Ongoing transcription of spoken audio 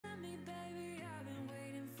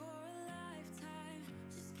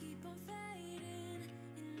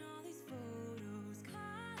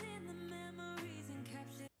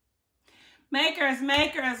Makers,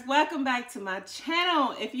 welcome back to my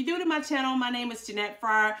channel. If you're new to my channel, my name is Jeanette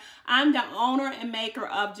Fryer. I'm the owner and maker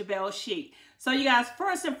of JE'BELLE-SHEEK. So you guys,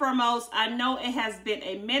 first and foremost, I know it has been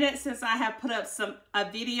a minute since I have put up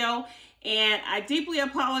a video, and I deeply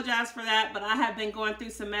apologize for that, but I have been going through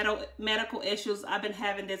some medical issues. I've been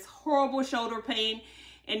having this horrible shoulder pain,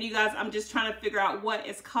 and you guys, I'm just trying to figure out what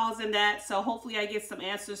is causing that. So hopefully I get some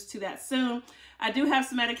answers to that soon. I do have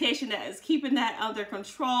some medication that is keeping that under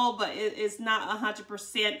control, but it is not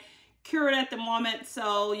 100% cured at the moment.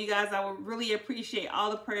 So you guys, I would really appreciate all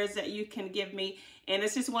the prayers that you can give me. And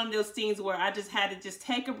it's just one of those things where I just had to just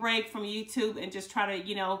take a break from YouTube and just try to,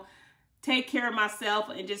 you know, take care of myself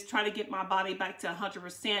and just try to get my body back to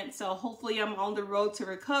 100%. So hopefully I'm on the road to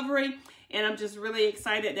recovery, and I'm just really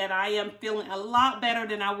excited that I am feeling a lot better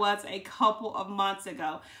than I was a couple of months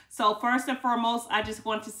ago. So first and foremost, I just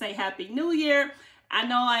want to say Happy New Year. I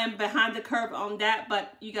know I am behind the curve on that,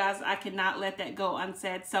 but you guys, I cannot let that go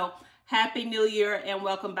unsaid. So Happy New Year and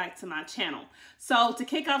welcome back to my channel. So to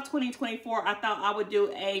kick off 2024, I thought I would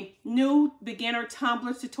do a new beginner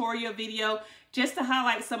tumbler tutorial video just to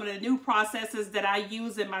highlight some of the new processes that I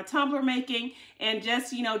use in my tumbler making, and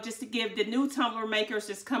just, you know, just to give the new tumbler makers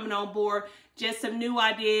just coming on board just some new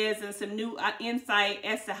ideas and some new insight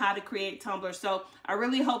as to how to create tumblers. So I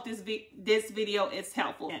really hope this video is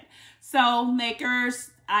helpful. So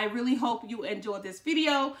makers, I really hope you enjoyed this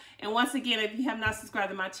video. And once again, if you have not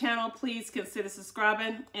subscribed to my channel, please consider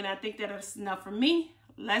subscribing. And I think that is enough for me.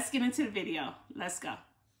 Let's get into the video. Let's go.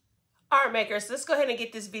 All right, makers, let's go ahead and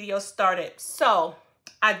get this video started. So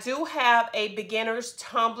I do have a beginner's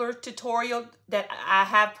tumbler tutorial that I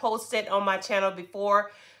have posted on my channel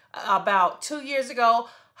before, about 2 years ago.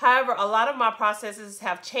 However, a lot of my processes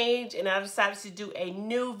have changed, and I decided to do a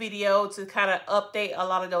new video to kind of update a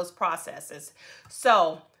lot of those processes.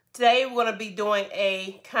 So today we're going to be doing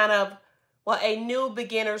a kind of, well, a new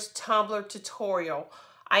beginner's tumbler tutorial.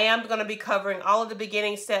 I am going to be covering all of the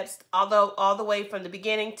beginning steps, all the way from the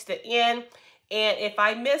beginning to the end. And if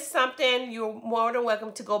I missed something, you're more than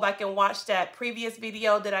welcome to go back and watch that previous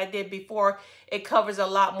video that I did before. It covers a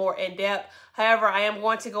lot more in depth. However, I am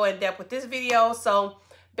going to go in depth with this video, so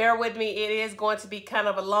bear with me. It is going to be kind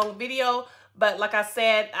of a long video, but like I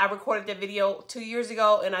said, I recorded the video 2 years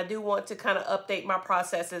ago, and I do want to kind of update my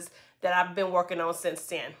processes that I've been working on since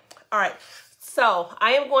then. All right, so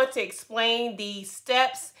I am going to explain the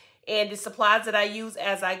steps and the supplies that I use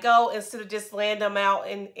as I go, instead of just laying them out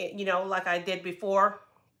and, you know, like I did before,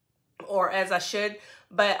 or as I should.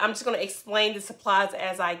 But I'm just going to explain the supplies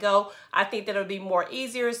as I go. I think that'll be more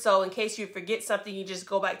easier. So in case you forget something, you just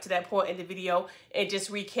go back to that point in the video and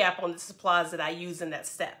just recap on the supplies that I use in that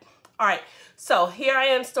step. All right, so here I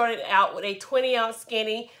am starting out with a 20-ounce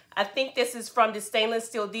skinny. I think this is from the Stainless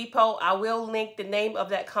Steel Depot. I will link the name of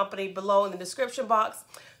that company below in the description box.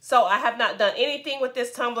 So I have not done anything with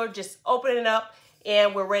this tumbler, just open it up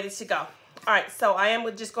and we're ready to go. All right, so I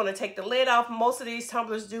am just going to take the lid off. Most of these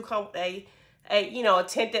tumblers do come with a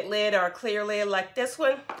tinted lid or a clear lid like this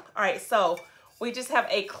one. All right, so we just have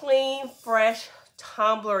a clean, fresh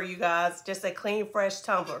tumbler, you guys, just a clean, fresh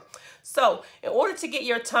tumbler. So in order to get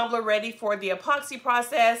your tumbler ready for the epoxy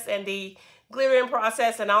process and the glittering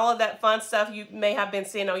process and all of that fun stuff you may have been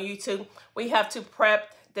seeing on YouTube, we have to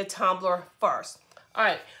prep the tumbler first. All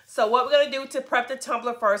right, so what we're going to do to prep the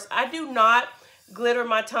tumbler first, I do not glitter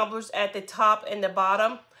my tumblers at the top and the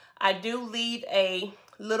bottom. I do leave a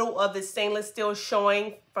little of the stainless steel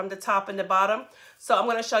showing from the top and the bottom. So I'm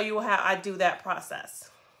going to show you how I do that process.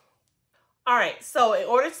 All right, so in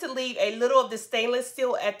order to leave a little of the stainless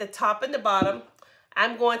steel at the top and the bottom,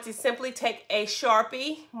 I'm going to simply take a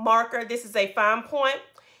Sharpie marker. This is a fine point,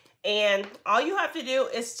 and all you have to do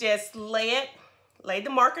is just lay the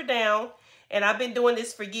marker down. And I've been doing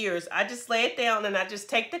this for years. I just lay it down and I just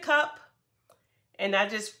take the cup and I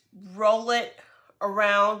just roll it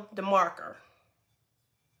around the marker.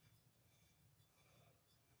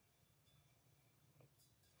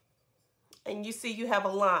 And you see you have a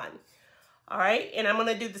line. All right, and I'm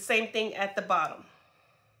gonna do the same thing at the bottom.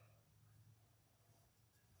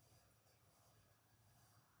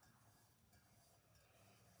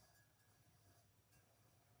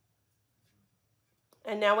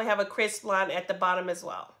 And now we have a crisp line at the bottom as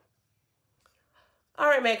well. All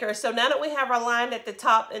right, makers, so now that we have our line at the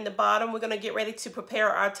top and the bottom, we're gonna get ready to prepare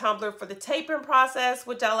our tumbler for the tapering process,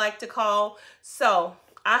 which I like to call. So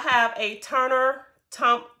I have a tumbler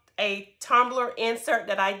insert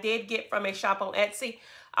that I did get from a shop on Etsy.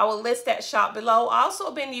 I will list that shop below. I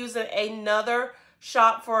also been using another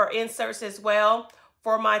shop for inserts as well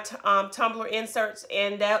for my tumbler inserts,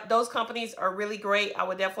 and those companies are really great. I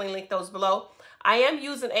would definitely link those below. I am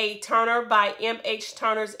using a turner by MH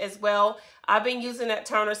Turners as well. I've been using that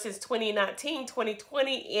turner since 2019,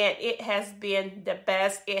 2020, and it has been the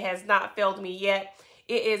best. It has not failed me yet.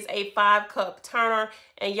 It is a 5-cup turner,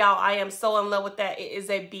 and y'all, I am so in love with that. It is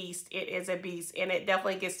a beast. It is a beast, and it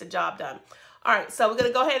definitely gets the job done. All right, so we're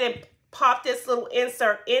going to go ahead and pop this little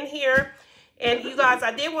insert in here. And you guys,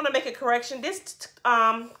 I did want to make a correction. This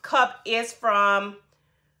cup is from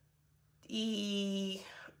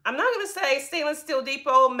I'm not going to say Stainless Steel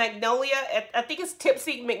Depot Magnolia. I think it's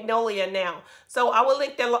Tipsy Magnolia now. So I will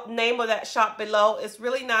link the name of that shop below. It's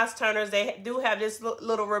really nice turners. They do have this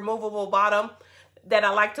little removable bottom that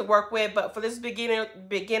I like to work with. But for this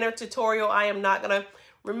beginner tutorial, I am not going to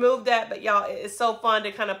remove that. But y'all, it's so fun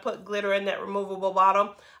to kind of put glitter in that removable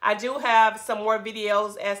bottom. I do have some more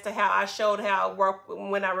videos as to how I showed how it worked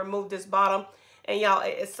when I removed this bottom. And y'all,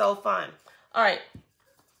 it's so fun. All right.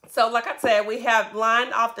 So like I said, we have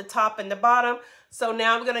lined off the top and the bottom. So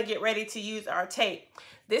now we're going to get ready to use our tape.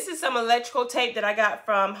 This is some electrical tape that I got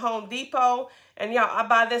from Home Depot. And y'all, I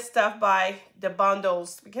buy this stuff by the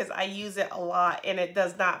bundles because I use it a lot and it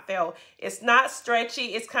does not fail. It's not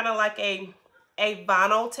stretchy. It's kind of like a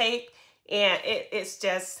vinyl tape, and it's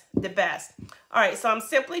just the best. All right, so I'm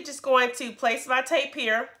simply just going to place my tape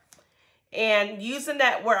here, and using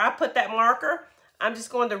that where I put that marker, I'm just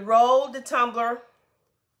going to roll the tumbler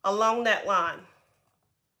along that line.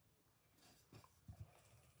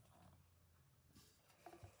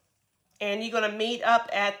 And you're going to meet up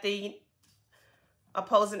at the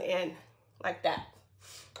opposing end like that.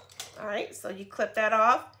 All right, so you clip that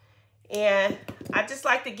off. And I just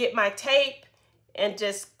like to get my tape and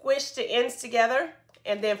just squish the ends together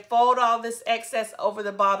and then fold all this excess over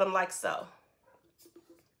the bottom like so. All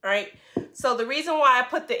right, so the reason why I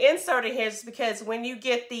put the insert in here is because when you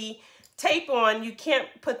get the tape on, you can't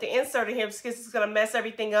put the insert in here because it's going to mess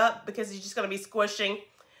everything up because you're just going to be squishing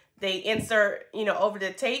the insert, you know, over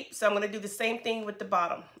the tape. So I'm going to do the same thing with the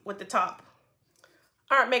bottom, with the top.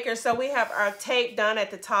 All right, makers, so we have our tape done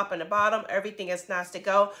at the top and the bottom. Everything is nice to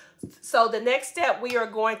go. So the next step, we are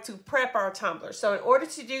going to prep our tumbler. So in order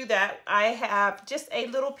to do that, I have just a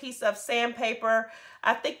little piece of sandpaper.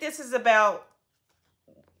 I think this is about,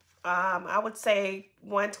 I would say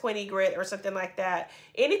 120 grit or something like that.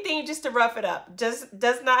 Anything just to rough it up. Does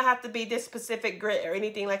not have to be this specific grit or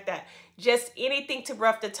anything like that. Just anything to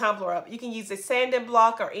rough the tumbler up. You can use a sanding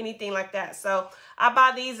block or anything like that. So I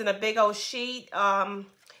buy these in a big old sheet, and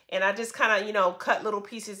I just kind of, you know, cut little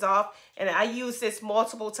pieces off. And I use this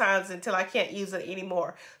multiple times until I can't use it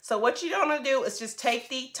anymore. So what you want to do is just take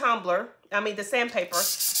the the sandpaper,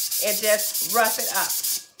 and just rough it up.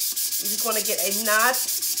 You just want to get a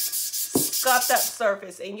nice scuffed up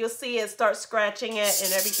surface, and you'll see it start scratching it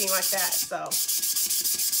and everything like that. So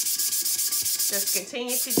just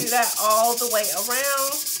continue to do that all the way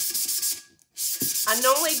around. I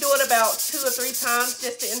normally do it about 2 or 3 times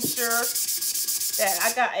just to ensure that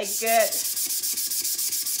I got a good,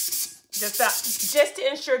 just to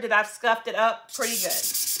ensure that I've scuffed it up pretty good.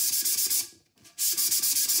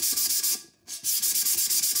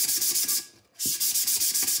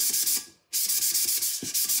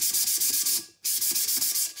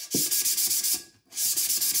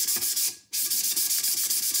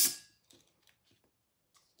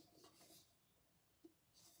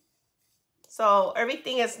 So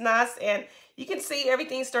everything is nice, and you can see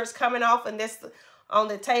everything starts coming off on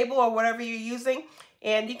the table or whatever you're using,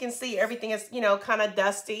 and you can see everything is, you know, kind of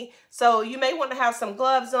dusty. So you may want to have some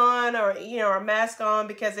gloves on, or, you know, a mask on,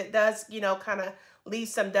 because it does, you know, kind of leave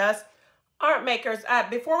some dust. Art makers,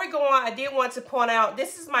 before we go on, I did want to point out,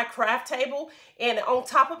 this is my craft table, and on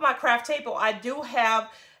top of my craft table, I do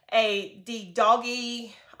have the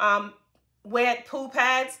doggy wet poo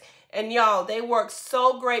pads. And y'all, they work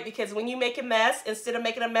so great, because when you make a mess, instead of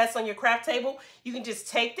making a mess on your craft table, you can just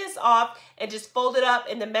take this off and just fold it up,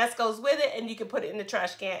 and the mess goes with it, and you can put it in the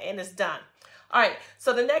trash can, and it's done. All right,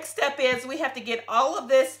 so the next step is we have to get all of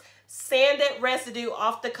this sanded residue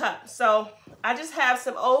off the cup. So I just have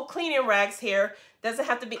some old cleaning rags here. Doesn't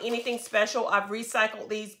have to be anything special. I've recycled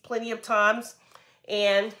these plenty of times.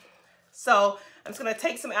 And so I'm just going to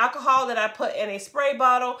take some alcohol that I put in a spray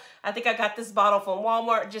bottle. I think I got this bottle from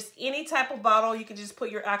Walmart. Just any type of bottle, you can just put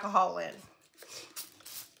your alcohol in.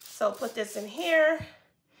 So put this in here.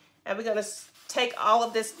 And we're going to take all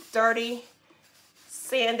of this dirty,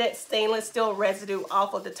 sanded stainless steel residue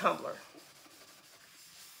off of the tumbler.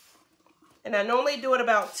 And I normally do it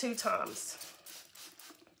about 2 times.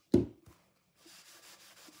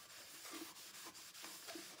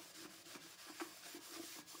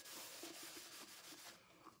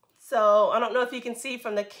 So I don't know if you can see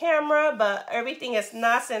from the camera, but everything is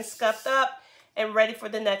nice and scuffed up. and ready for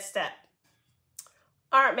the next step.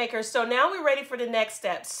 All right, makers, so now we're ready for the next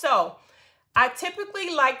step. So I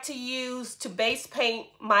typically like to use to base paint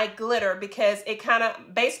my glitter because it kind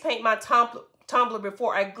of base paint my tumbler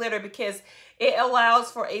before I glitter because it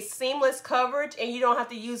allows for a seamless coverage and you don't have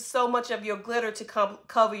to use so much of your glitter to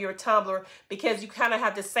cover your tumbler because you kind of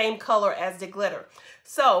have the same color as the glitter.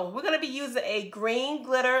 So we're going to be using a green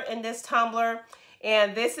glitter in this tumbler,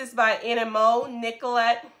 and this is by NMO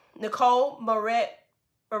Nicole Moret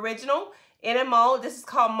Original NMO. This is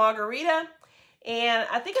called Margarita. And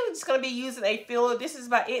I think I'm just going to be using a filler. This is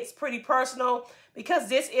by It's Pretty Personal because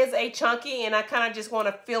this is a chunky and I kind of just want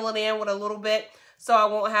to fill it in with a little bit so I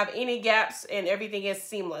won't have any gaps and everything is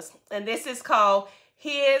seamless. And this is called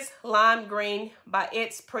His Lime Green by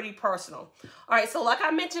It's Pretty Personal. All right, so like I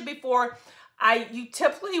mentioned before, you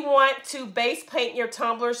typically want to base paint your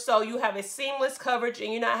tumbler so you have a seamless coverage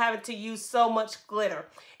and you're not having to use so much glitter.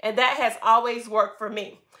 And that has always worked for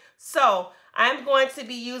me. So I'm going to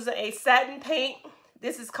be using a satin paint.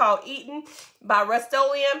 This is called Eaton by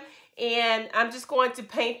Rustoleum. And I'm just going to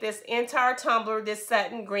paint this entire tumbler, this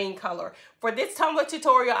satin green color. For this tumbler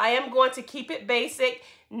tutorial, I am going to keep it basic.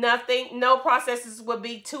 No processes would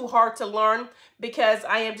be too hard to learn because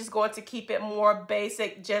I am just going to keep it more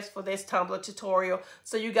basic just for this tumbler tutorial.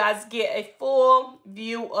 So you guys get a full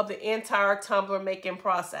view of the entire tumbler making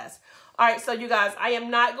process. All right, so you guys, I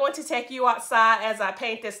am not going to take you outside as I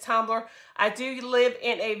paint this tumbler. I do live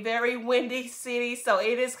in a very windy city, so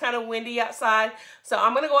it is kind of windy outside. So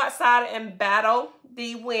I'm going to go outside and battle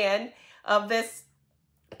the wind of this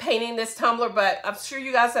painting this tumbler, but I'm sure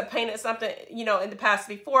you guys have painted something, you know, in the past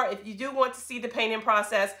before. If you do want to see the painting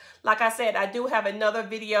process, like I said, I do have another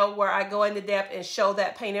video where I go into depth and show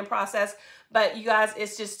that painting process. But you guys,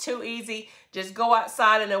 it's just too easy. Just go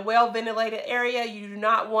outside in a well-ventilated area. You do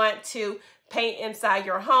not want to paint inside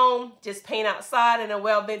your home. Just paint outside in a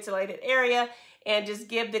well-ventilated area and just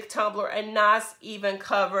give the tumbler a nice, even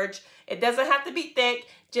coverage. It doesn't have to be thick,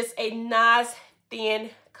 just a nice, thin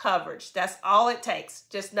coverage. That's all it takes.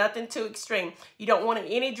 Just nothing too extreme. You don't want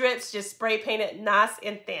any drips. Just spray paint it nice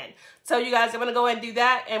and thin. So you guys, I'm going to go ahead and do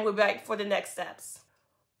that, and we'll be back for the next steps.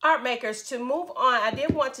 Art makers, to move on, I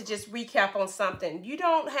did want to just recap on something. You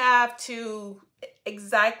don't have to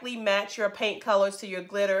exactly match your paint colors to your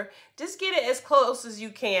glitter. Just get it as close as you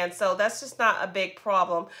can. So that's just not a big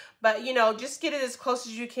problem. But, you know, just get it as close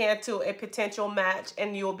as you can to a potential match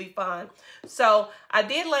and you'll be fine. So I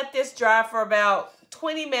did let this dry for about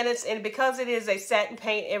 20 minutes. And because it is a satin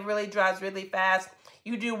paint, it really dries really fast.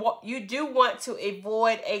 You do want to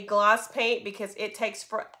avoid a gloss paint because it takes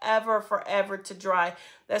forever to dry.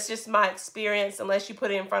 That's just my experience, unless you put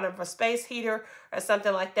it in front of a space heater or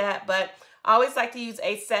something like that. But I always like to use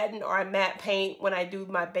a satin or a matte paint when I do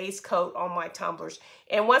my base coat on my tumblers.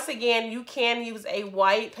 And once again, you can use a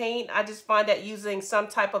white paint. I just find that using some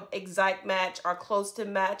type of exact match or close to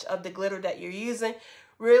match of the glitter that you're using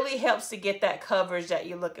really helps to get that coverage that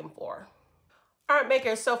you're looking for. Art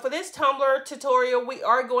makers, so for this tumbler tutorial, we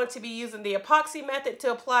are going to be using the epoxy method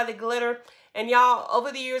to apply the glitter. And y'all,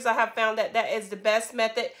 over the years, I have found that that is the best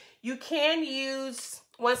method. You can use,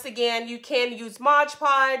 once again, you can use Mod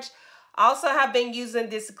Podge. I also have been using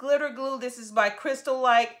this glitter glue. This is by Crystal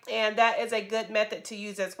Light, and that is a good method to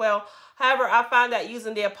use as well. However, I find that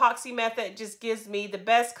using the epoxy method just gives me the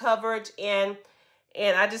best coverage, and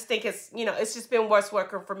I just think it's, you know, it's just been what's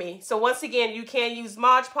working for me. So once again, you can use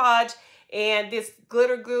Mod Podge. And this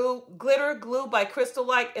glitter glue by Crystal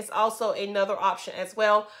Light is also another option as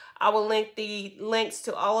well. I will link the links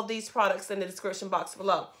to all of these products in the description box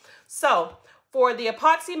below. So for the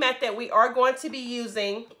epoxy method, we are going to be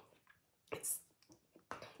using,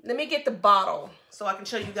 let me get the bottle so I can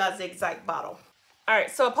show you guys the exact bottle. All right,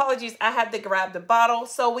 so apologies, I had to grab the bottle.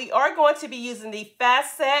 So we are going to be using the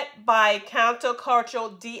Fast Set by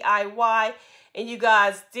Countercultural DIY. And you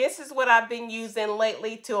guys, this is what I've been using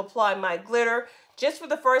lately to apply my glitter. Just for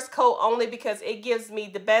the first coat only because it gives me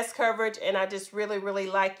the best coverage. And I just really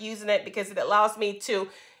like using it because it allows me to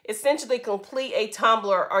essentially complete a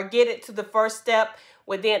tumbler or get it to the first step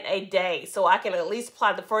within a day. So I can at least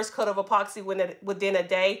apply the first coat of epoxy within a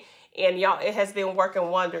day. And y'all, it has been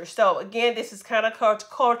working wonders. So again, this is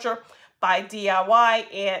Counterculture by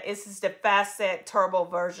DIY. And this is the Fast Set Turbo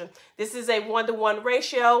version. This is a 1-to-1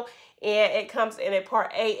 ratio. And it comes in a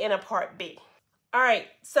part A and a part B. All right,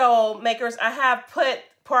 so makers, I have put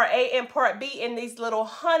part A and part B in these little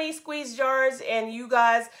honey squeeze jars. And you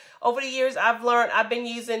guys, over the years, I've learned I've been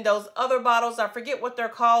using those other bottles. I forget what they're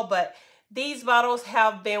called, but these bottles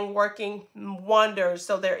have been working wonders.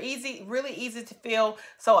 So they're easy, really easy to fill.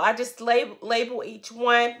 So I just label each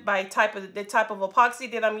one by the type of epoxy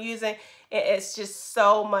that I'm using. It's just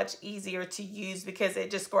so much easier to use because it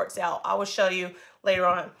just works out. I will show you later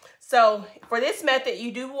on. So for this method,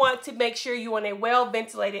 you do want to make sure you're in a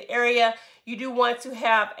well-ventilated area. You do want to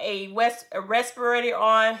have a respirator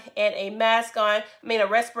on and a mask on, a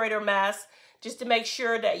respirator mask, just to make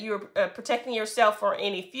sure that you're protecting yourself from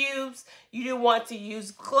any fumes. You do want to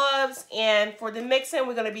use gloves, and for the mixing,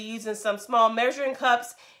 we're gonna be using some small measuring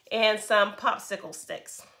cups and some popsicle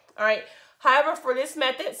sticks. All right, however, for this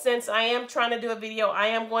method, since I am trying to do a video, I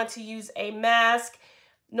am going to use a mask.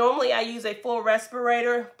 Normally I use a full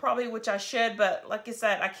respirator, probably, which I should, but like I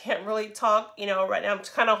said, I can't really talk, right now I'm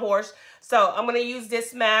kind of hoarse. So I'm gonna use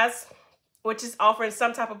this mask, which is offering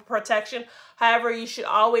some type of protection. However, you should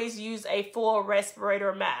always use a full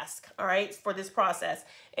respirator mask, all right, for this process.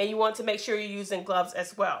 And you want to make sure you're using gloves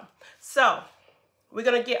as well. So we're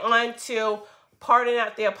gonna get on to parting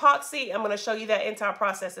out the epoxy. I'm gonna show you that entire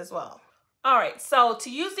process as well. All right, so to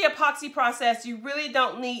use the epoxy process, you really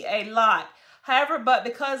don't need a lot. However, but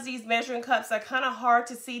because these measuring cups are kind of hard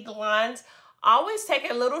to see the lines, I always take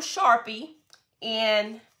a little Sharpie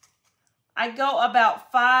and I go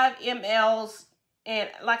about 5 mLs, and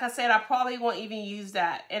like I said, I probably won't even use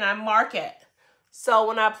that, and I mark it. So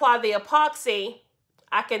when I apply the epoxy,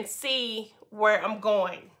 I can see where I'm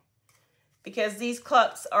going because these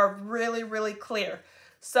cups are really, really clear.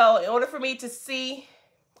 So in order for me to see,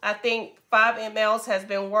 I think 5 mLs has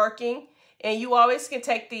been working, and you always can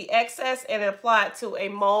take the excess and apply it to a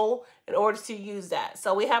mold in order to use that.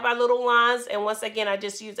 So we have our little lines, and once again, I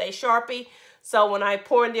just use a Sharpie. So when I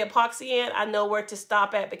pour in the epoxy in, I know where to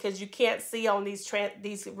stop at because you can't see on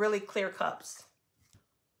these really clear cups.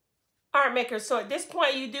 All right, makers, so at this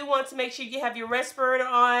point, you do want to make sure you have your respirator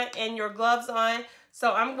on and your gloves on.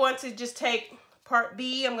 So I'm going to just take part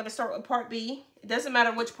B. I'm going to start with part B. It doesn't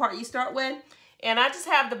matter which part you start with. And I just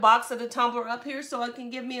have the box of the tumbler up here so it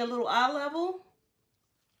can give me a little eye level.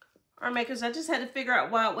 All right, makers, I just had to figure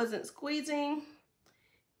out why it wasn't squeezing.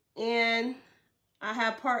 And I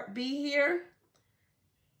have part B here.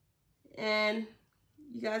 And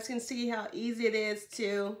you guys can see how easy it is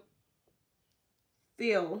to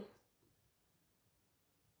fill.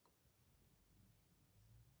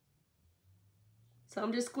 So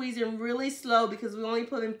I'm just squeezing really slow because we only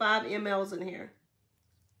put in 5 mLs in here.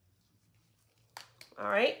 All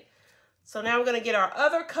right, so now we're gonna get our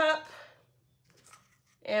other cup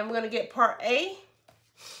and we're gonna get part A.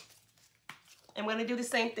 And we're gonna do the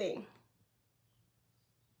same thing.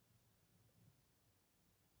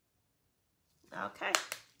 Okay.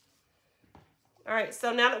 All right,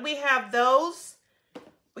 so now that we have those,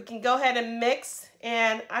 we can go ahead and mix.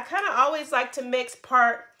 And I kind of always like to mix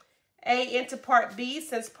part A into part B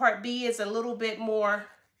since part B is a little bit more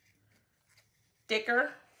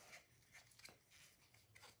thicker.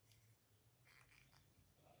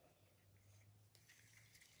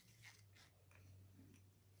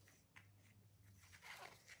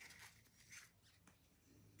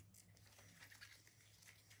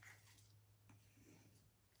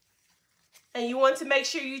 And you want to make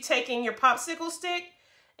sure you're taking your popsicle stick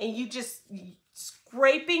and you just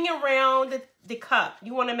scraping around the cup.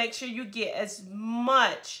 You want to make sure you get as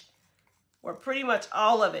much or pretty much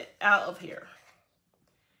all of it out of here.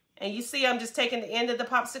 And you see I'm just taking the end of the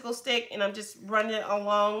popsicle stick and I'm just running it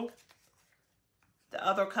along the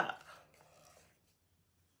other cup.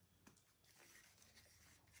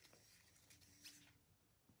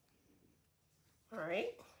 All right.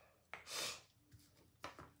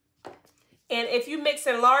 And if you mix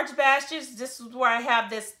in large batches, this is where I have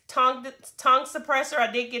this tongue suppressor.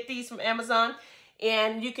 I did get these from Amazon.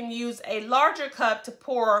 And you can use a larger cup to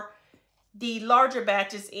pour the larger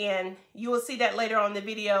batches in. You will see that later on in the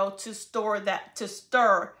video to stir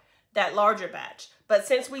that larger batch. But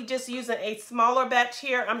since we just using a smaller batch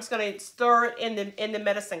here, I'm just going to stir it in the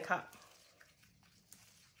medicine cup.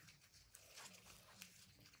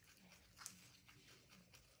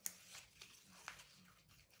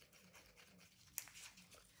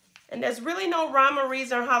 And there's really no rhyme or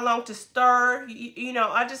reason how long to stir. You know,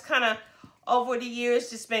 I just kind of, over the years,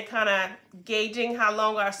 just been kind of gauging how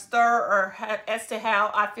long I stir or as to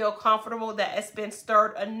how I feel comfortable that it's been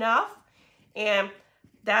stirred enough. And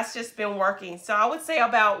that's just been working. So I would say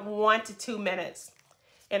about 1 to 2 minutes.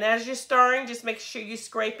 And as you're stirring, just make sure you're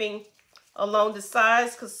scraping along the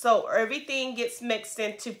sides, so everything gets mixed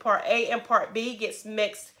into part A and part B gets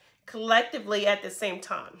mixed collectively at the same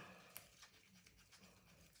time.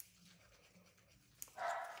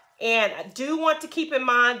 And I do want to keep in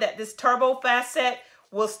mind that this turbo fast set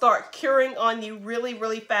will start curing on you really,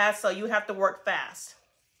 really fast, so you have to work fast.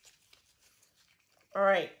 All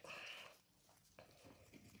right.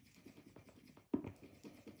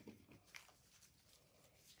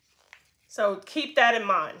 So keep that in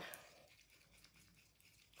mind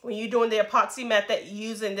when you're doing the epoxy method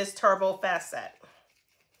using this turbo fast set.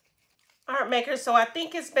 All right, makers, so I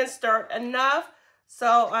think it's been stirred enough.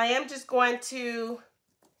 So I am just going to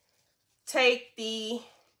take the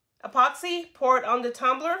epoxy, pour it on the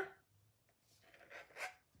tumbler.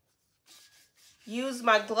 Use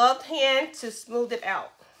my gloved hand to smooth it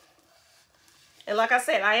out. And like I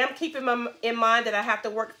said, I am keeping in mind that I have to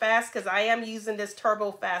work fast because I am using this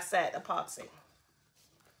turbo fast set epoxy.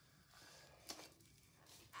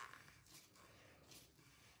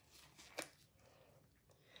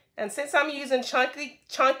 And since I'm using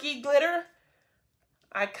chunky glitter,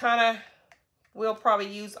 I kind of will probably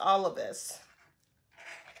use all of this.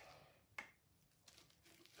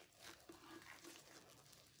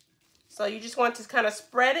 So you just want to kind of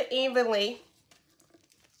spread it evenly.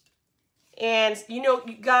 And you know,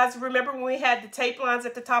 you guys remember when we had the tape lines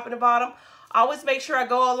at the top and the bottom? I always make sure I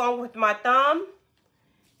go along with my thumb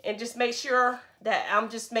and just make sure that I'm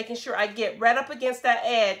just making sure I get right up against that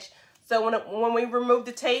edge. So when we remove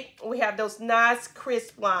the tape, we have those nice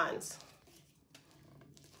crisp lines.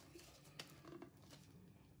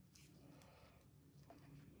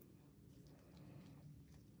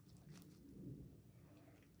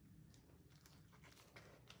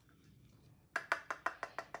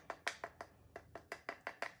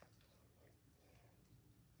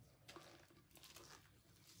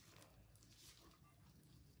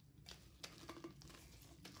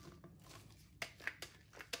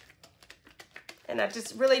 And I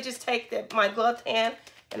just really just take my gloved hand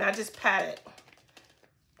and I just pat it.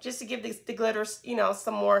 Just to give the glitters, you know,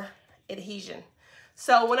 some more adhesion.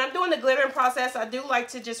 So when I'm doing the glittering process, I do like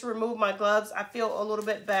to just remove my gloves. I feel a little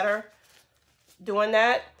bit better doing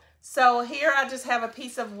that. So here I just have a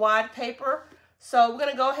piece of wide paper. So we're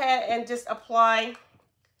gonna go ahead and just apply,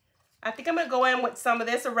 I think I'm gonna go in with some of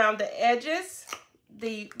this around the edges,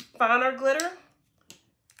 the finer glitter,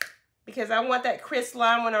 because I want that crisp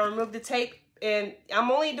line when I remove the tape. And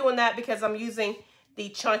I'm only doing that because I'm using the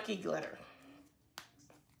chunky glitter.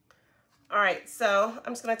 All right, so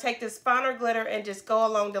I'm just gonna take this finer glitter and just go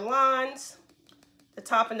along the lines, the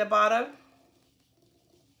top and the bottom.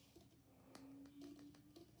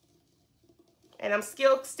 And I'm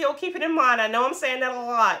still keeping in mind, I know I'm saying that a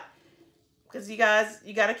lot, because you guys,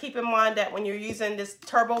 you gotta keep in mind that when you're using this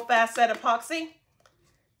turbo fast set epoxy,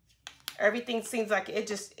 everything seems like it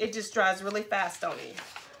just dries really fast on you.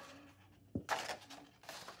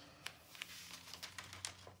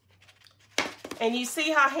 And you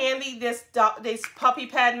see how handy this puppy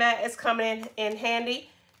pad mat is coming in handy.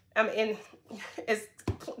 It's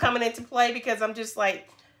coming into play because I'm just like,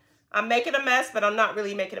 I'm making a mess, but I'm not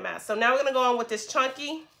really making a mess. So now we're gonna go on with this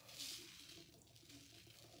chunky.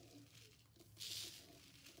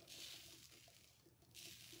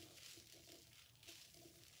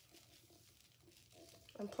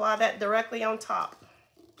 Apply that directly on top.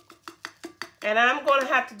 And I'm gonna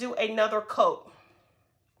have to do another coat.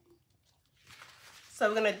 So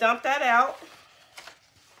we're gonna dump that out.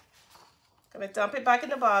 Gonna dump it back in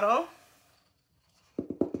the bottle.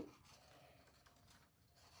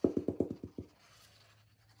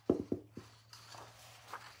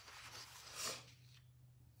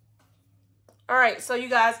 All right, so you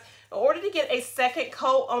guys, in order to get a second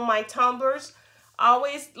coat on my tumblers, I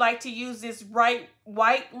always like to use this White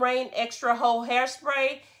Rain Extra Hold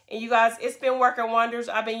Hairspray. And you guys, it's been working wonders.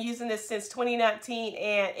 I've been using this since 2019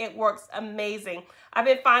 and it works amazing. I've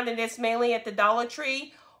been finding this mainly at the Dollar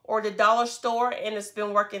Tree or the dollar store and it's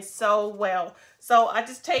been working so well. So I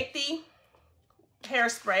just take the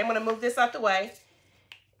hairspray. I'm gonna move this out the way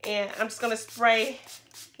and I'm just gonna spray,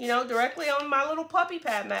 you know, directly on my little puppy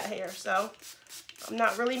pad mat here. So I'm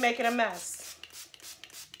not really making a mess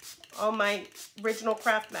on my original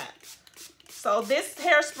craft mat. So this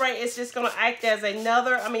hairspray is just gonna act as a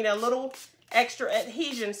little extra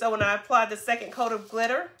adhesion. So when I apply the second coat of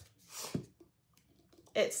glitter,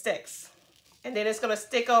 it sticks. And then it's gonna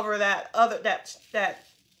stick over that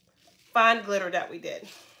fine glitter that we did.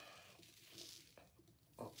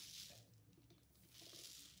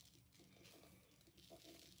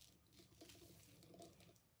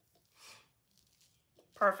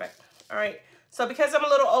 Perfect. All right. So because I'm a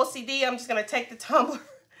little OCD, I'm just gonna take the tumbler.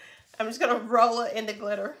 I'm just gonna roll it in the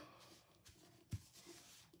glitter.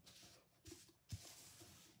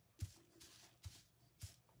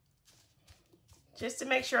 Just to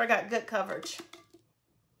make sure I got good coverage.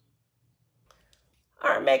 All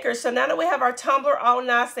Art makers, so now that we have our tumbler all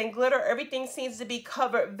nice and glitter, everything seems to be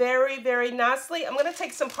covered very, very nicely. I'm going to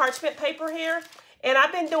take some parchment paper here, and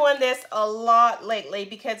I've been doing this a lot lately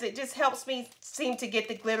because it just helps me seem to get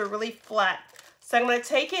the glitter really flat. So I'm going to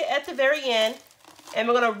take it at the very end, and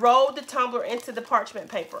we're going to roll the tumbler into the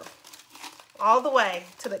parchment paper all the way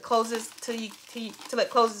till it closes, till it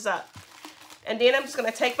closes up. And then I'm just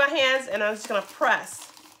going to take my hands and I'm just going to press.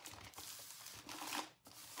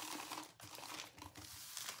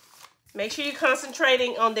 Make sure you're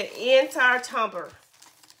concentrating on the entire tumbler.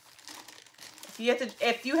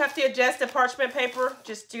 If you have to adjust the parchment paper,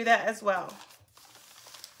 just do that as well.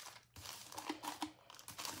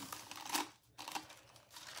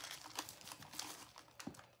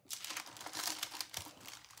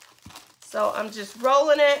 So I'm just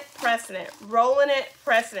rolling it, pressing it, rolling it,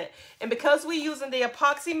 pressing it. And because we're using the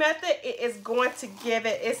epoxy method, it is going to give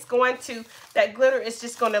it, that glitter is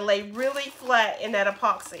just going to lay really flat in that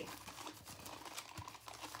epoxy.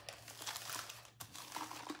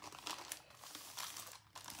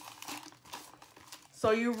 So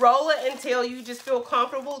you roll it until you just feel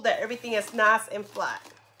comfortable that everything is nice and flat.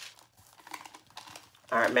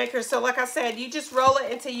 All right, makers, so like I said, you just roll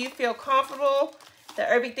it until you feel comfortable that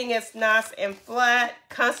everything is nice and flat.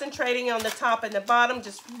 Concentrating on the top and the bottom,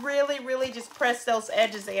 just really, really just press those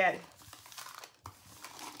edges in.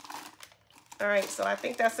 All right, so I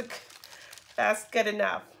think that's good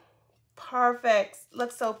enough. Perfect.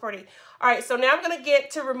 Looks so pretty. All right, so now I'm going to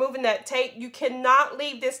get to removing that tape. You cannot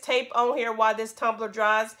leave this tape on here while this tumbler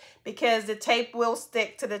dries because the tape will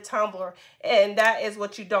stick to the tumbler, and that is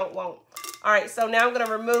what you don't want. All right, so now I'm going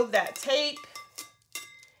to remove that tape.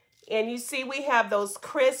 And you see we have those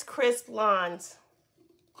crisp lines.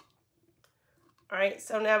 All right,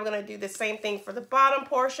 so now we're going to do the same thing for the bottom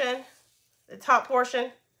portion, the top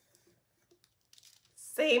portion.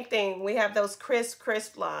 Same thing. We have those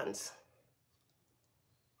crisp lines.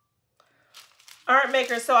 All right,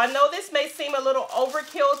 makers, so I know this may seem a little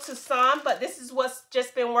overkill to some, but this is what's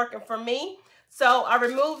just been working for me. So I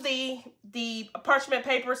removed the parchment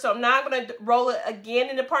paper, so I'm now going to roll it again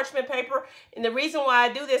in the parchment paper. And the reason why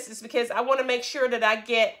I do this is because I want to make sure that I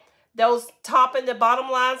get those top and the bottom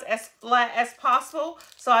lines as flat as possible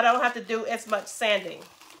so I don't have to do as much sanding.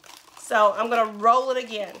 So I'm going to roll it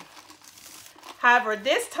again. However,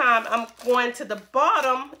 this time I'm going to the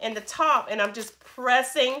bottom and the top, and I'm just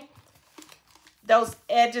pressing those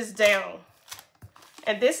edges down.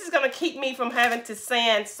 And this is going to keep me from having to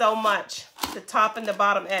sand so much, the top and the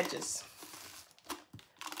bottom edges.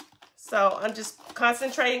 So I'm just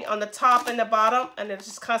concentrating on the top and the bottom, and then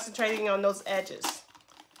just concentrating on those edges.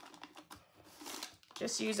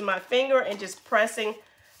 Just using my finger and just pressing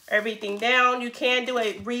everything down. You can do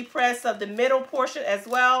a repress of the middle portion as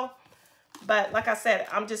well. But like I said,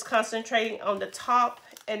 I'm just concentrating on the top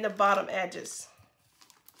and the bottom edges.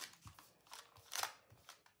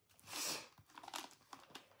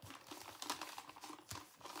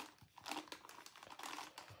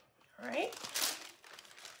 All right.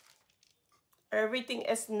 Everything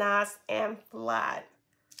is nice and flat.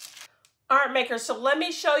 Art makers, so let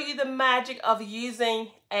me show you the magic of using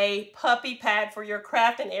a puppy pad for your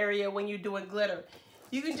crafting area when you're doing glitter.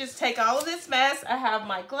 You can just take all of this mess. I have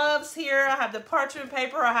my gloves here. I have the parchment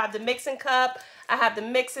paper. I have the mixing cup. I have the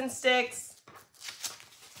mixing sticks.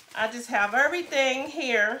 I just have everything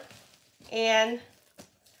here. And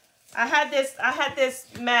I had this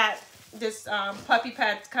mat, this puppy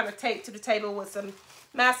pad kind of taped to the table with some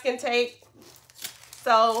masking tape.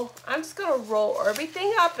 So I'm just gonna roll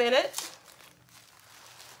everything up in it.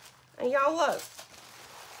 And y'all look.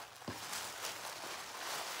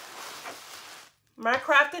 My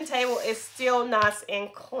crafting table is still nice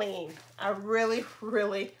and clean. I really,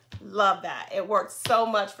 really love that. It works so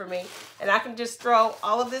much for me. And I can just throw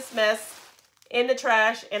all of this mess in the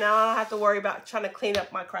trash and I don't have to worry about trying to clean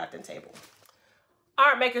up my crafting table.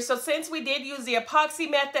 Art makers, so since we did use the epoxy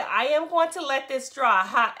method, I am going to let this dry.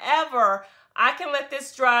 However, I can let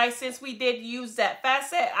this dry, since we did use that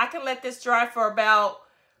facet, I can let this dry for about,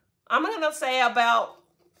 I'm gonna say about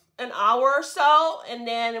an hour or so, and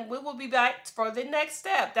then we will be back for the next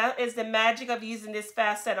step. That is the magic of using this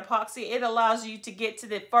fast set epoxy. It allows you to get to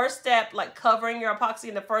the first step, like covering your epoxy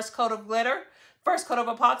in the first coat of glitter, first coat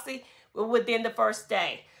of epoxy within the first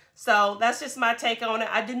day. So that's just my take on it.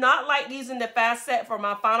 I do not like using the fast set for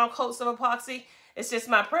my final coats of epoxy. It's just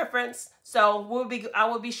my preference. So I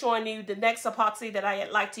will be showing you the next epoxy that I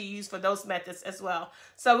like to use for those methods as well.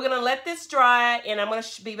 So we're gonna let this dry and I'm gonna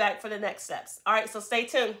be back for the next steps. All right, so stay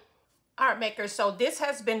tuned. Art makers, so this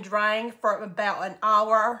has been drying for about an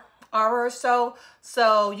hour. hour or so.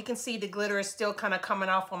 So you can see the glitter is still kind of coming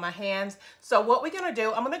off on my hands. So what we're going to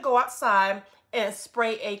do, I'm going to go outside and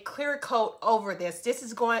spray a clear coat over this. This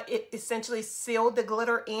is going to essentially seal the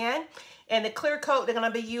glitter in. And the clear coat they're going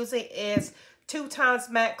to be using is 2x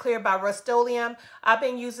Matte Clear by Rustoleum. I've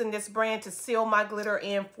been using this brand to seal my glitter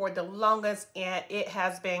in for the longest, and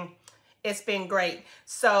it's been great.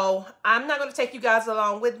 So I'm not going to take you guys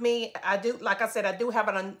along with me. Like I said, I do have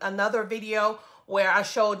another video where I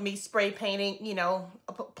showed me spray painting, you know,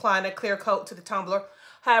 applying a clear coat to the tumbler.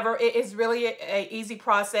 However, it is really an easy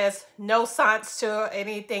process. No science to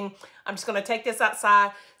anything. I'm just going to take this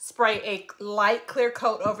outside, spray a light clear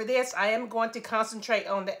coat over this. I am going to concentrate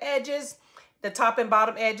on the edges, the top and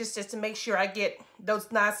bottom edges, just to make sure I get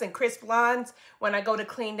those nice and crisp lines when I go to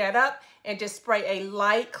clean that up, and just spray a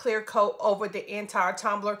light clear coat over the entire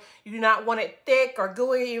tumbler. You do not want it thick or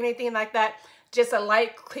gooey or anything like that. Just a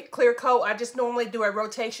light clear coat. I just normally do a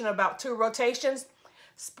rotation, about 2 rotations.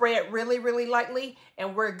 Spray it really, really lightly,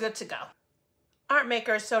 and we're good to go. Art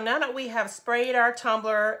makers, so now that we have sprayed our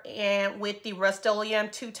tumbler and with the Rustoleum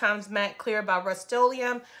 2x Matte Clear by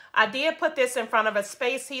Rustoleum, I did put this in front of a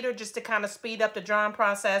space heater just to kind of speed up the drying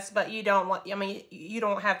process, but you don't want, I mean, you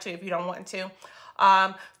don't have to if you don't want to.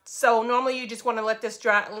 So normally you just want to let this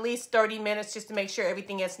dry at least 30 minutes just to make sure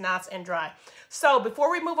everything is nice and dry. So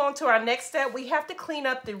before we move on to our next step, we have to clean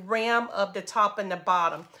up the rim of the top and the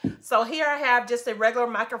bottom. So here I have just a regular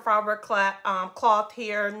microfiber cloth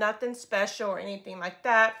here, nothing special or anything like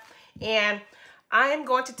that. And I am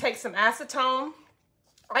going to take some acetone.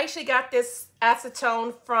 I actually got this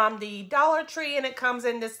acetone from the Dollar Tree, and it comes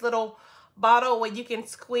in this little bottle where you can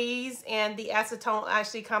squeeze, and the acetone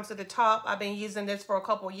actually comes to the top. I've been using this for a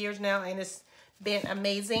couple of years now, and it's been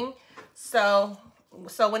amazing. So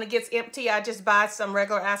when it gets empty, I just buy some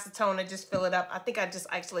regular acetone and just fill it up. I think I just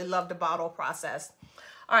actually love the bottle process.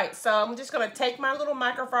 All right, so I'm just going to take my little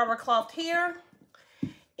microfiber cloth here,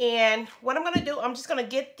 and what I'm going to do, I'm just going to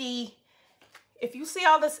get if you see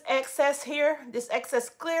all this excess here, this excess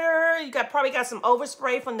glitter, you probably got some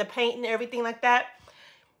overspray from the paint and everything like that.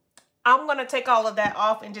 I'm going to take all of that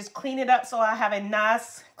off and just clean it up so I have a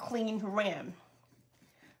nice clean rim.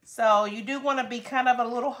 So you do want to be kind of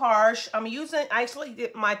a little harsh. I'm using actually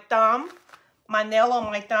my thumb, my nail on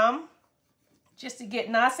my thumb, just to get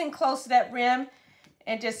nice and close to that rim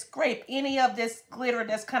and just scrape any of this glitter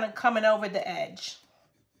that's kind of coming over the edge.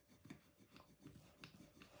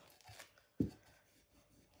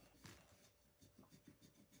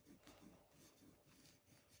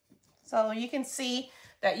 So you can see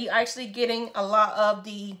that you're actually getting a lot of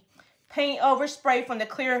the paint overspray from the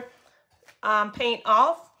clear paint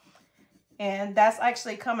off. And that's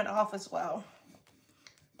actually coming off as well.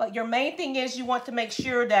 But your main thing is you want to make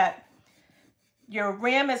sure that your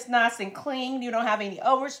rim is nice and clean. You don't have any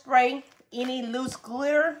overspray, any loose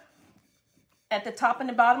glitter at the top and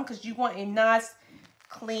the bottom, because you want a nice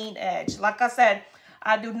clean edge. Like I said,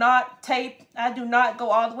 I do not go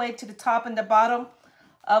all the way to the top and the bottom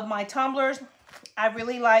of my tumblers. I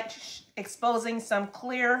really like exposing some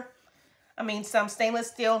some stainless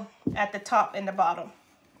steel at the top and the bottom.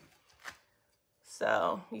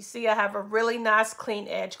 So you see I have a really nice clean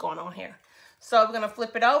edge going on here. So we're going to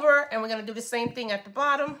flip it over, and we're going to do the same thing at the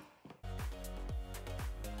bottom.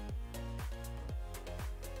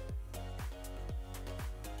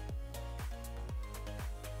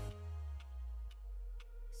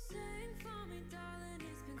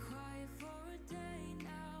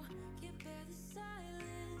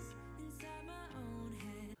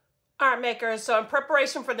 Art makers, so in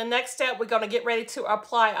preparation for the next step, we're going to get ready to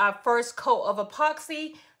apply our first coat of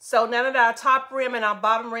epoxy. So now that our top rim and our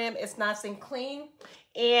bottom rim is nice and clean,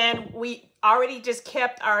 and we already just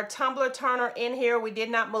kept our tumbler turner in here, we did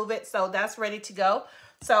not move it, so that's ready to go.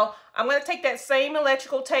 So I'm going to take that same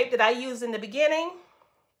electrical tape that I used in the beginning,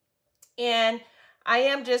 and I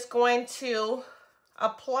am just going to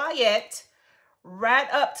apply it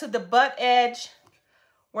right up to the butt edge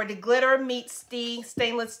where the glitter meets the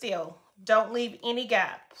stainless steel. Don't leave any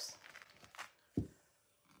gaps.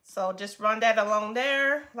 So just run that along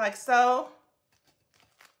there like so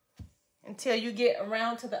until you get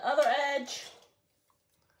around to the other edge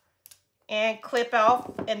and clip off,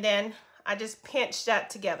 and then I just pinch that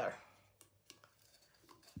together.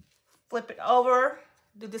 Flip it over,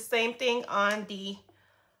 do the same thing on the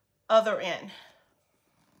other end.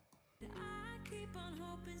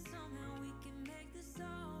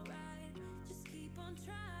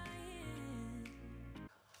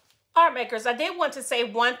 Art makers, I did want to say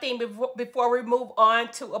one thing before we move on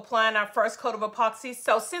to applying our first coat of epoxy.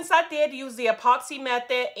 So since I did use the epoxy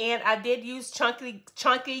method and I did use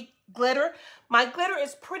chunky glitter. My glitter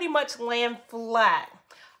is pretty much laying flat.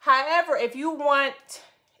 However, if you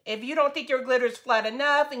don't think your glitter is flat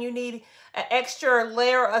enough and you need an extra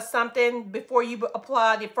layer of something before you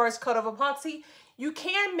apply the first coat of epoxy, you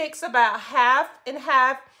can mix about half and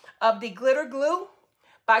half of the glitter glue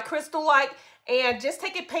by Crystal-like, and just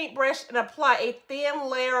take a paintbrush and apply a thin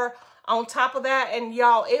layer on top of that. And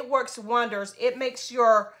y'all, it works wonders. It makes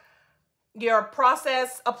your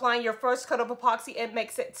process applying your first coat of epoxy, it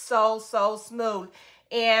makes it so smooth.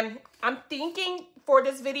 And I'm thinking for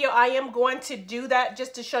this video, I am going to do that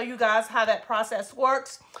just to show you guys how that process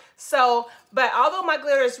works. So, but although my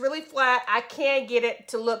glitter is really flat, I can get it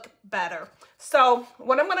to look better. So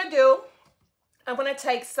what I'm gonna do, I'm gonna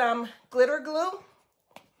take some glitter glue.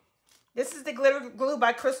 This is the glitter glue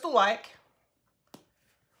by Crystal-like.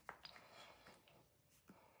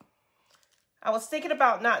 I was thinking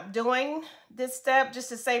about not doing this step just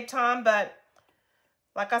to save time, but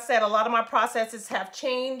like I said, a lot of my processes have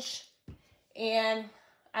changed and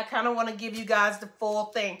I kind of want to give you guys the full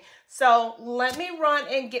thing. So let me run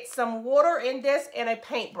and get some water in this and a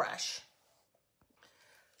paintbrush.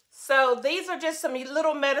 So these are just some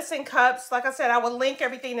little medicine cups. Like I said, I will link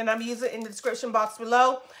everything that I'm using in the description box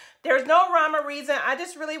below. There's no rhyme or reason. I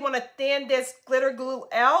just really want to thin this glitter glue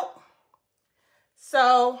out.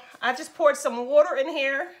 So I just poured some water in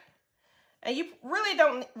here, and you really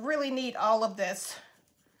don't need all of this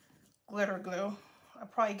glitter glue. I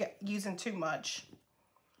probably get using too much.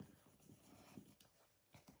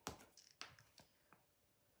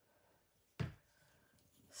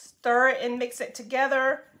 Stir it and mix it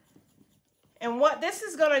together. And what this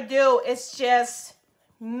is going to do is just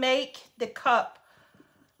make the cup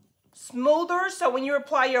smoother. So when you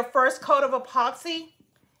apply your first coat of epoxy,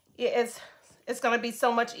 it's going to be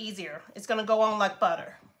so much easier. It's going to go on like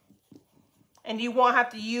butter. And you won't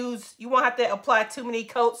have to apply too many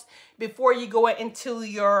coats before you go into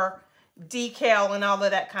your decal and all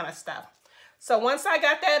of that kind of stuff. So once I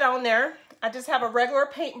got that on there, I just have a regular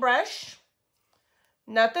paintbrush,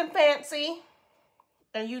 nothing fancy.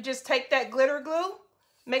 And you just take that glitter glue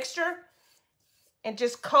mixture and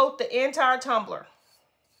just coat the entire tumbler.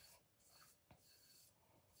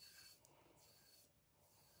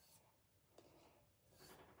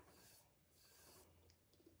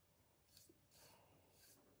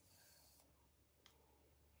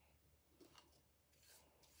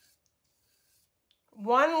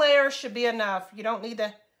 One layer should be enough. You don't need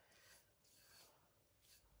to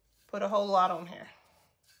put a whole lot on here.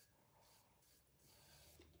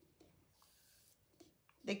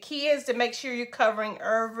 The key is to make sure you're covering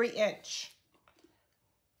every inch.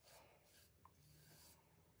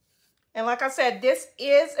 And like I said, this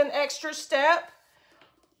is an extra step.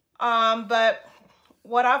 But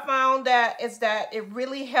what I found is that it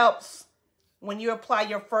really helps when you apply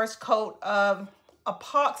your first coat of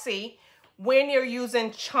epoxy when you're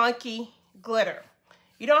using chunky glitter.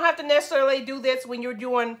 You don't have to necessarily do this when you're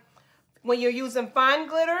using fine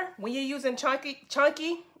glitter. When you're using chunky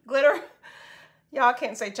glitter, y'all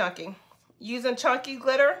can't say chunky. Using chunky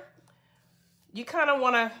glitter, you kind of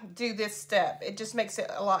want to do this step. It just makes it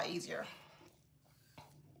a lot easier.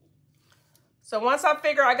 So once I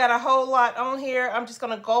figure I got a whole lot on here, I'm just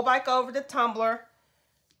going to go back over the tumbler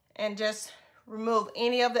and just remove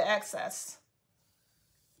any of the excess.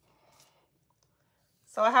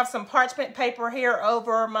 So I have some parchment paper here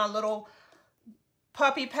over my little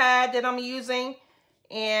puppy pad that I'm using.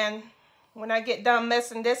 And when I get done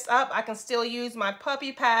messing this up, I can still use my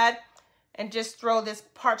puppy pad and just throw this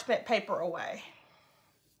parchment paper away.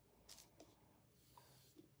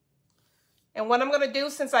 And what I'm going to do,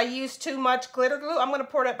 since I used too much glitter glue, I'm going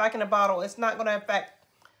to pour that back in a bottle. It's not going to affect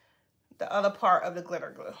the other part of the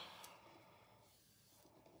glitter glue.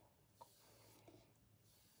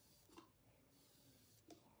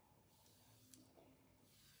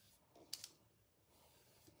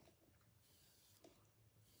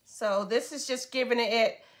 So this is just giving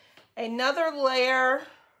it another layer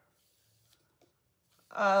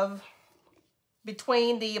of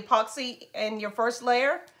between the epoxy and your first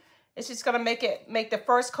layer. It's just gonna make the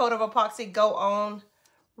first coat of epoxy go on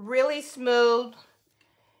really smooth,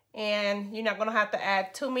 and you're not gonna have to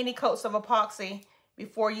add too many coats of epoxy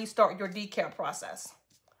before you start your decal process.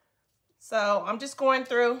 So I'm just going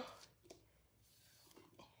through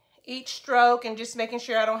each stroke and just making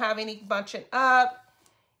sure I don't have any bunching up,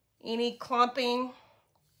 any clumping,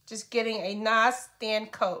 just getting a nice thin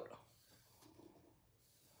coat.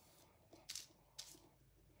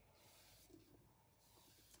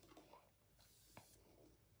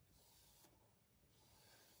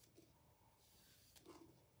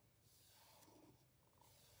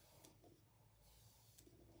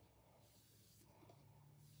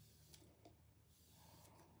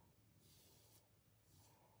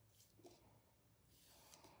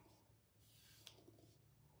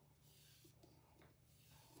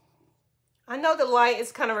 I know the light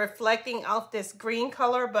is kind of reflecting off this green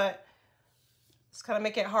color, but it's kind of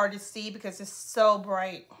making it hard to see because it's so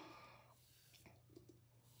bright.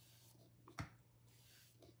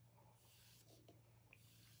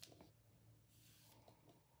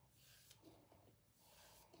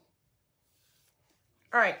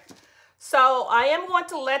 All right, so I am going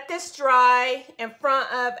to let this dry in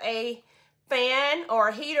front of a fan or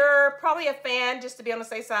a heater, probably a fan, just to be on the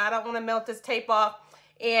safe side. I don't want to melt this tape off.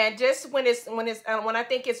 And just when I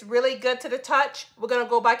think it's really good to the touch, we're gonna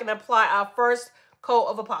go back and apply our first coat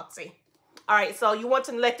of epoxy. All right, so you want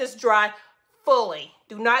to let this dry fully.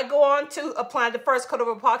 Do not go on to apply the first coat of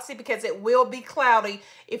epoxy because it will be cloudy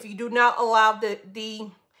if you do not allow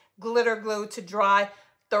the glitter glue to dry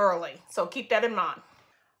thoroughly. So keep that in mind.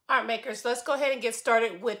 All right, makers, let's go ahead and get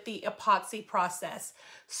started with the epoxy process.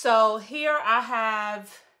 So here I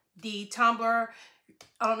have the tumbler.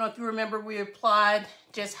 I don't know if you remember, we applied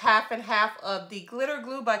just half and half of the glitter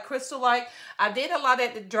glue by Rustoleum. I did allow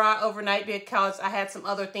that to dry overnight because I had some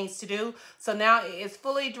other things to do. So now it is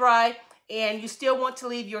fully dry, and you still want to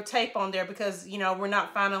leave your tape on there because, you know, we're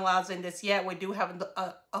not finalizing this yet. We do have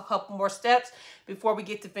a couple more steps before we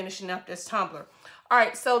get to finishing up this tumbler. All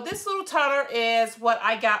right, so this little toner is what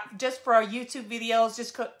I got just for our YouTube videos,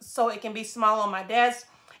 just so it can be small on my desk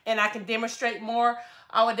and I can demonstrate more.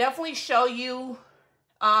 I would definitely show you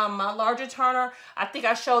my larger toner. I think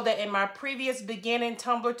I showed that in my previous beginning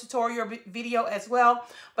tumbler tutorial video as well,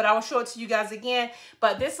 but I will show it to you guys again.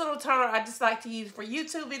 But this little toner I just like to use for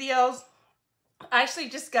YouTube videos. I actually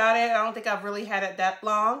just got it. I don't think I've really had it that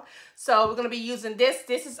long. So we're going to be using this.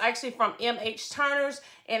 This is actually from MH Turners,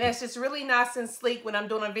 and it's just really nice and sleek when I'm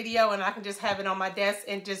doing a video, and I can just have it on my desk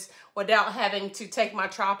and just without having to take my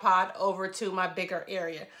tripod over to my bigger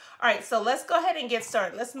area. All right, so let's go ahead and get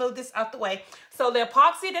started. Let's move this out the way. So the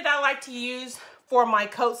epoxy that I like to use for my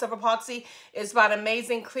coats of epoxy is by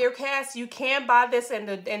Amazing Clear Cast. You can buy this in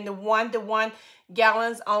the 1-to-1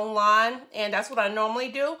 gallons online, and that's what I normally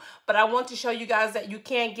do, but I want to show you guys that you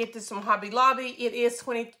can get this from Hobby Lobby. It is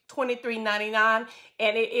 $23.99,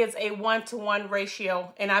 and it is a 1-to-1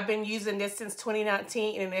 ratio, and I've been using this since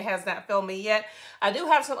 2019 and it has not failed me yet. I do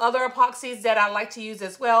have some other epoxies that I like to use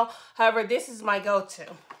as well. However, this is my go-to.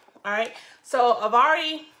 All right, so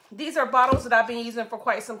these are bottles that I've been using for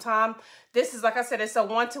quite some time. This is, like I said, it's a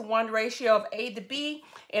 1-to-1 ratio of A to B.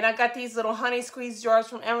 And I got these little honey squeeze jars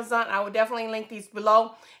from Amazon. I would definitely link these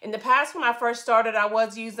below. In the past, when I first started, I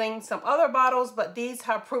was using some other bottles, but these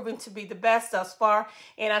have proven to be the best thus far.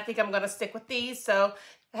 And I think I'm going to stick with these. So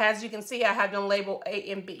as you can see, I have them labeled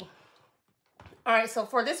A and B. All right, so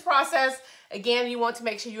for this process, again, you want to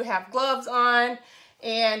make sure you have gloves on.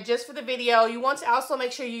 And just for the video, you want to also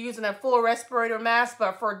make sure you're using a full respirator mask.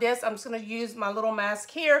 But for this, I'm just going to use my little mask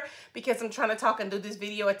here because I'm trying to talk and do this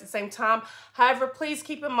video at the same time. However, please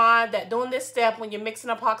keep in mind that doing this step, when you're mixing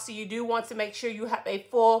epoxy, you do want to make sure you have a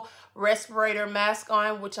full respirator mask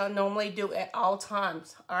on, which I normally do at all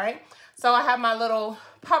times. All right. So I have my little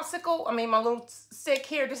my little stick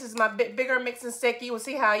here. This is my bigger mixing stick. You will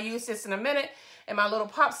see how I use this in a minute. And my little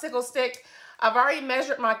popsicle stick. I've already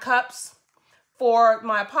measured my cups for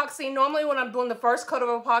my epoxy. Normally when I'm doing the first coat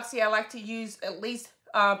of epoxy, I like to use at least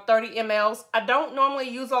 30 mLs. I don't normally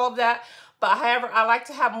use all of that, but however, I like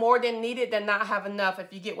to have more than needed than not have enough,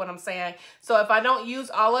 if you get what I'm saying. So if I don't use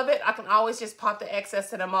all of it, I can always just pop the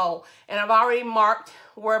excess in the mold. And I've already marked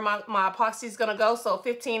where my epoxy is gonna go. So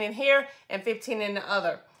 15 in here and 15 in the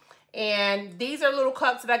other. And these are little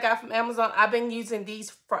cups that I got from Amazon. I've been using these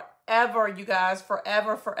forever, you guys,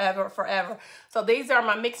 forever. So these are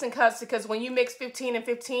my mixing cups because when you mix 15 and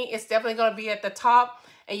 15, it's definitely going to be at the top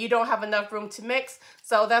and you don't have enough room to mix.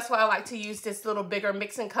 So that's why I like to use this little bigger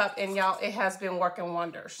mixing cup, and y'all, it has been working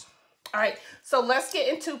wonders. All right, so let's get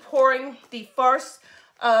into pouring the first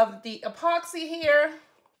of the epoxy here.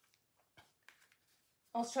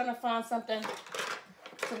 I was trying to find something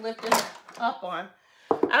to lift it up on.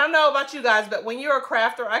 I don't know about you guys, but when you're a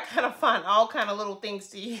crafter, I kind of find all kind of little things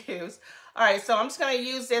to use. All right, so I'm just going to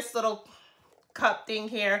use this little cup thing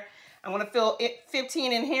here. I'm going to fill it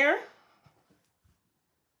 15 in here.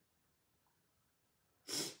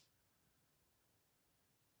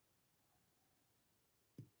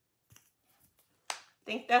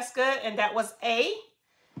 Think that's good, and that was A.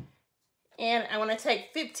 And I'm going to take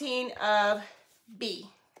 15 of B.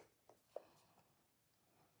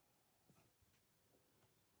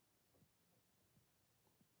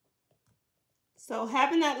 So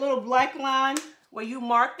having that little black line where you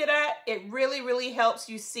marked it at, it really helps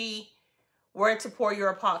you see where to pour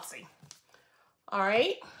your epoxy. All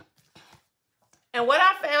right. And what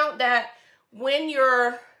I found that when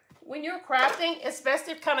you're when you're crafting, it's best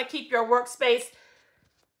to kind of keep your workspace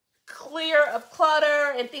clear of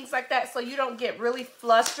clutter and things like that so you don't get really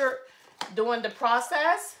flustered doing the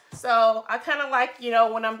process. So I kind of like, you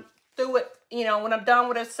know, when I'm through it, you know, when I'm done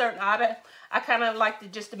with a certain item, I kind of like to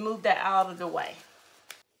just move that out of the way.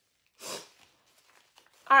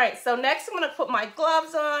 All right, so next I'm going to put my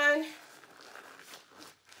gloves on.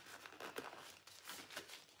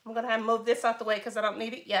 I'm going to move this out the way because I don't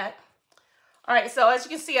need it yet. All right, so as you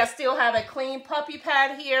can see, I still have a clean puppy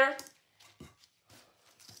pad here.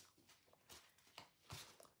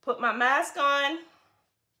 Put my mask on.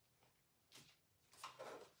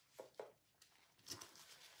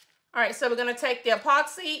 All right, so we're going to take the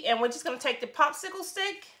epoxy and we're just going to take the popsicle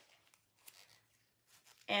stick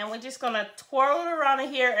and we're just going to twirl it around in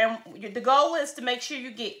here. And the goal is to make sure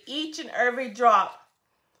you get each and every drop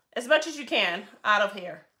as much as you can out of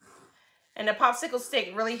here. And the popsicle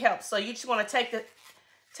stick really helps. So you just want to take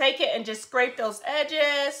it and just scrape those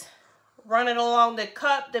edges, run it along the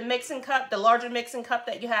cup, the mixing cup, the larger mixing cup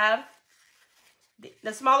that you have.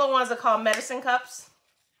 The smaller ones are called medicine cups.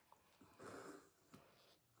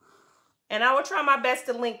 And I will try my best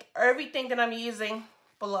to link everything that I'm using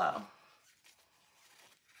below.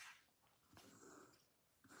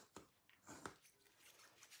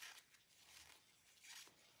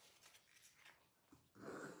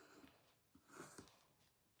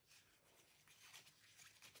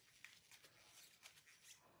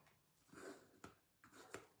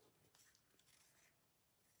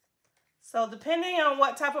 So depending on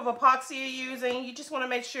what type of epoxy you're using, you just want to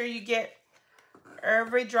make sure you get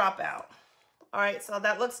every drop out. All right, so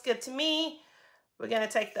that looks good to me. We're going to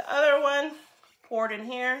take the other one, pour it in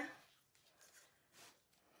here.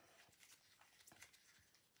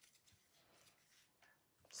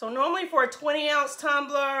 So normally for a 20-ounce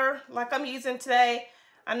tumbler, like I'm using today,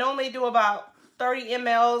 I normally do about 30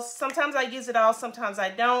 mLs. Sometimes I use it all, sometimes I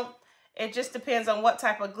don't. It just depends on what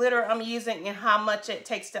type of glitter I'm using and how much it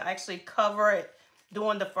takes to actually cover it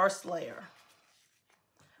doing the first layer.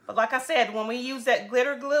 But like I said, when we use that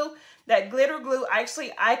glitter glue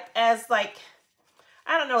actually acts as like,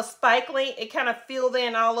 I don't know, spikling. It kind of filled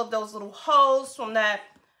in all of those little holes from that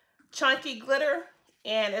chunky glitter,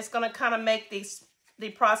 and it's going to kind of make the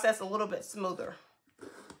process a little bit smoother.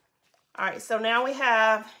 All right, so now we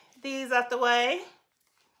have these out the way.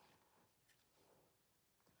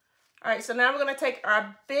 All right, so now we're going to take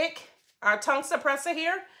our tongue suppressor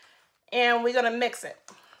here, and we're going to mix it.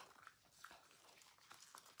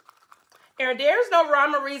 And there's no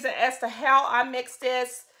rhyme or reason as to how I mix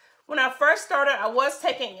this. When I first started, I was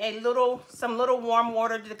taking some little warm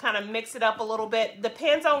water to kind of mix it up a little bit.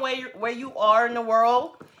 Depends on where you are in the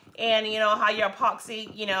world and, you know, how your epoxy,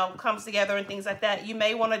 you know, comes together and things like that. You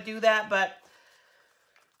may want to do that, but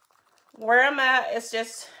where I'm at, it's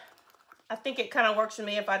just, I think it kind of works for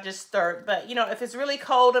me if I just stir it. But, you know, if it's really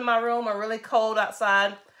cold in my room or really cold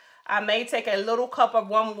outside, I may take a little cup of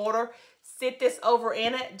warm water, sit this over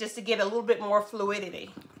in it just to get a little bit more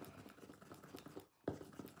fluidity.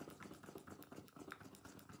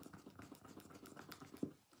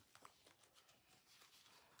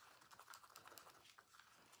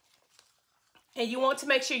 And you want to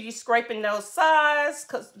make sure you're scraping those sides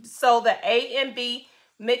so the A and B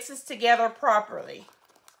mixes together properly.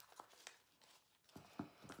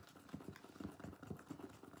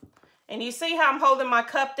 And you see how I'm holding my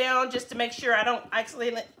cup down just to make sure I don't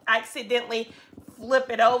accidentally flip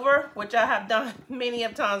it over, which I have done many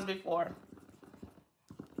of times before.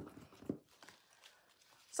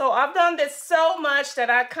 So I've done this so much that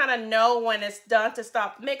I kind of know when it's done to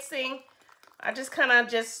stop mixing. I just kind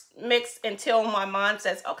of mix until my mind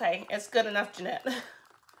says, okay, it's good enough, Jeanette.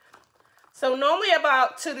 So normally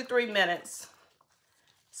about 2 to 3 minutes.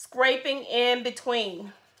 Scraping in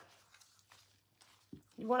between.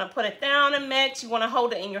 You want to put it down and mix. You want to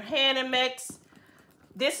hold it in your hand and mix.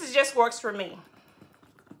 This just works for me.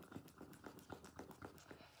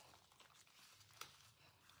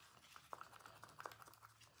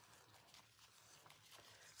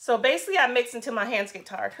 So basically I mix until my hands get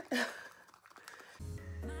tired.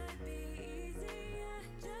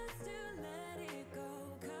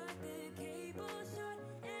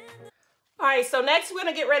 All right, so next we're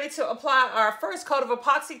gonna get ready to apply our first coat of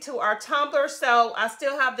epoxy to our tumbler. So I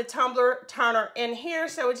still have the tumbler turner in here,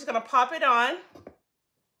 so we're just gonna pop it on.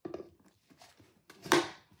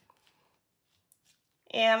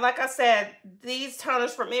 And like I said, these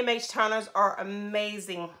turners from MH Turners are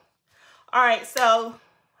amazing. All right, so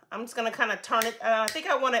I'm just gonna kind of turn it. I think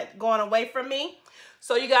I want it going away from me.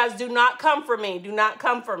 So you guys do not come for me, do not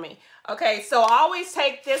come for me. Okay, so I always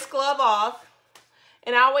take this glove off.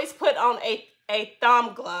 And I always put on a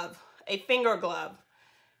thumb glove, a finger glove,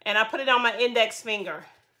 and I put it on my index finger.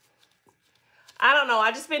 I don't know,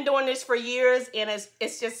 I've just been doing this for years and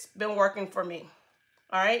it's just been working for me.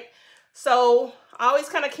 All right, so I always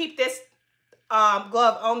kind of keep this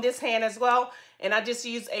glove on this hand as well, and I just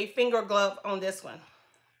use a finger glove on this one.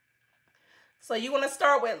 So you want to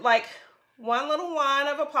start with like one little line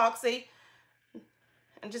of epoxy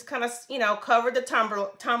and just kind of, you know, cover the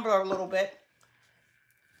tumbler a little bit.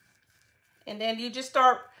 And then you just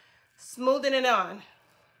start smoothing it on.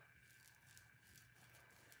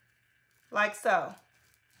 Like so.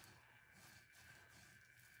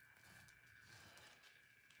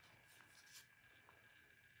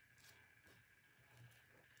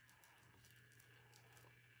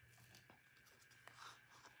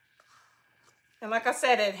 And like I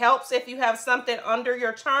said, it helps if you have something under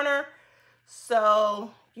your turner so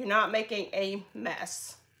you're not making a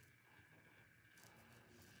mess.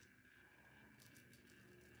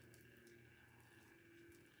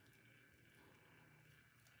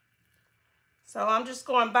 So I'm just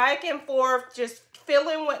going back and forth, just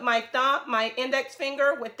filling with my thumb, my index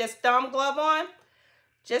finger with this thumb glove on,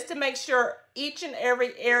 just to make sure each and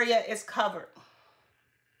every area is covered.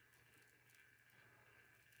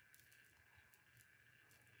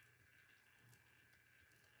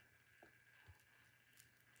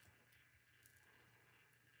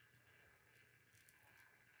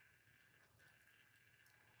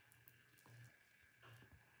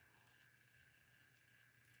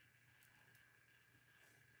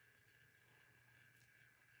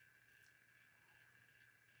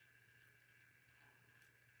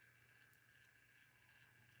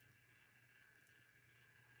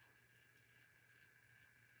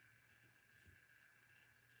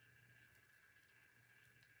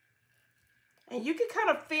 And you can kind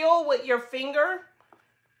of feel with your finger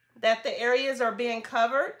that the areas are being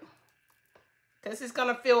covered, because it's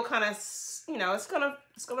gonna feel kind of, you know, it's gonna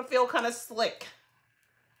feel kind of slick.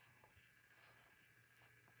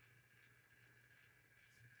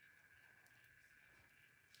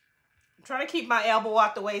 I'm trying to keep my elbow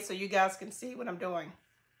out the way so you guys can see what I'm doing.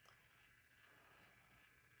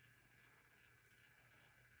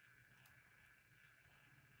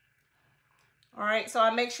 All right, so I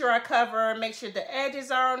make sure I cover, make sure the edges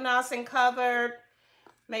are nice and covered.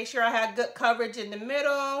 Make sure I have good coverage in the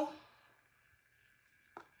middle.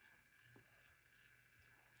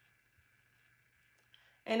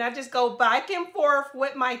 And I just go back and forth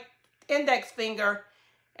with my index finger,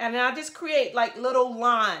 and I just create like little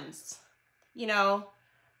lines, you know,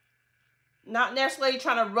 not necessarily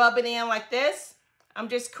trying to rub it in like this. I'm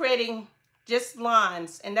just creating just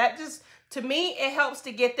lines, and that just, to me, it helps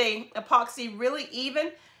to get the epoxy really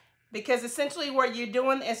even, because essentially what you're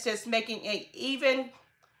doing is just making a even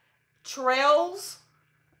trails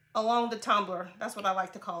along the tumbler. That's what I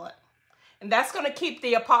like to call it. And that's going to keep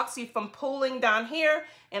the epoxy from pooling down here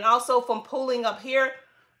and also from pooling up here,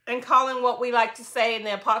 and calling what we like to say in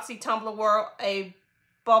the epoxy tumbler world a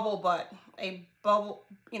bubble butt, a bubble,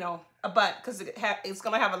 you know, a butt, because it's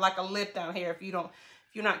going to have like a lip down here if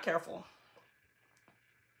you're not careful.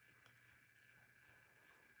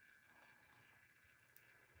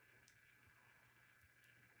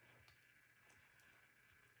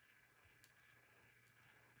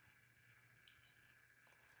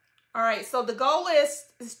 All right, so the goal is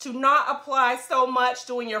to not apply so much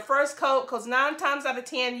during your first coat, because 9 times out of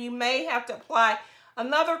 10, you may have to apply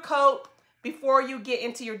another coat before you get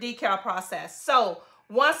into your decal process. So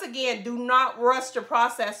once again, do not rush your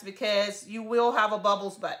process, because you will have a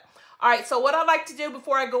bubbles butt. All right, so what I like to do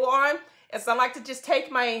before I go on is I like to just take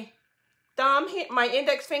my thumb, my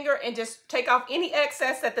index finger, and just take off any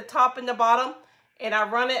excess at the top and the bottom, and I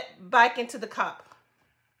run it back into the cup.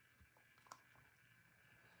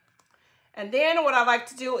 And then what I like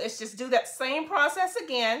to do is just do that same process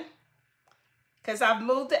again, because I've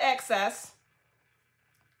moved the excess,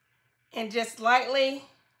 and just lightly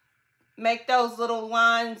make those little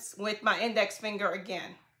lines with my index finger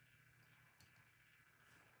again.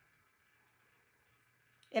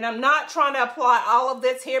 And I'm not trying to apply all of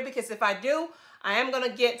this here, because if I do, I am going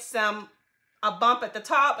to get a bump at the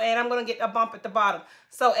top, and I'm going to get a bump at the bottom.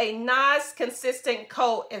 So a nice consistent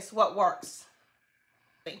coat is what works.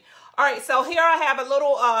 All right, so here I have a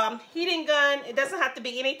little heating gun. It doesn't have to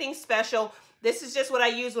be anything special. This is just what I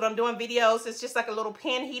use when I'm doing videos. It's just like a little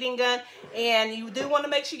pen heating gun. And you do want to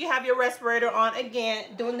make sure you have your respirator on, again,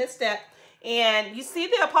 doing this step. And you see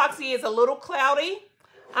the epoxy is a little cloudy.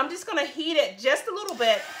 I'm just going to heat it just a little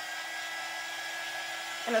bit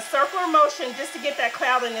in a circular motion, just to get that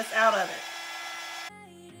cloudiness out of it.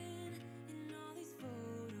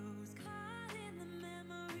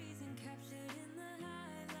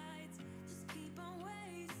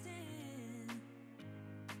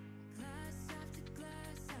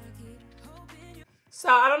 So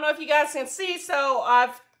I don't know if you guys can see, so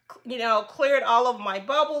I've, you know, cleared all of my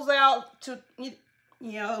bubbles out to, you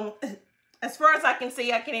know, as far as I can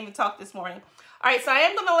see. I can't even talk this morning. All right, so I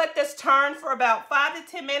am going to let this turn for about 5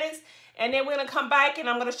 to 10 minutes, and then we're going to come back and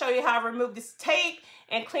I'm going to show you how I remove this tape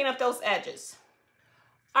and clean up those edges.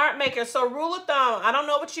 All right, makers, so rule of thumb, I don't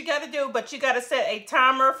know what you got to do, but you got to set a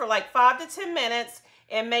timer for like 5 to 10 minutes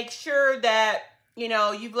and make sure that, you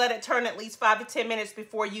know, you've let it turn at least 5 to 10 minutes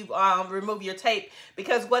before you remove your tape,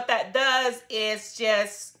 because what that does is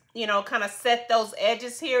just, you know, kind of set those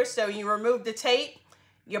edges here. So you remove the tape,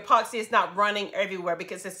 your epoxy is not running everywhere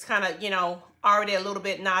because it's kind of, you know, already a little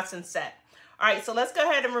bit nice and set. All right, so let's go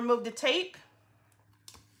ahead and remove the tape.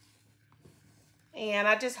 And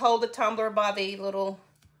I just hold the tumbler by the little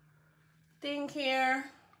thing here.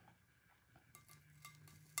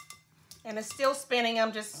 And it's still spinning.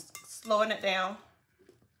 I'm just slowing it down.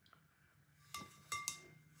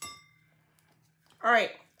 All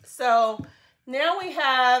right, so now we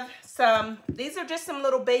have some, these are just some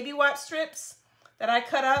little baby wipe strips that I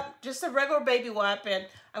cut up, just a regular baby wipe. And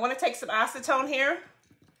I'm gonna take some acetone here.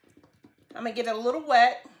 I'm gonna get it a little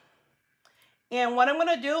wet. And what I'm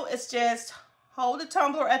gonna do is just hold the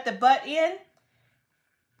tumbler at the butt end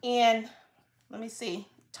and let me see,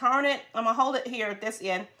 turn it. I'm gonna hold it here at this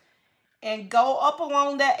end and go up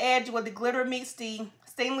along that edge where the glitter meets the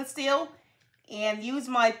stainless steel and use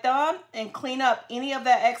my thumb and clean up any of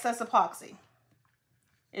that excess epoxy.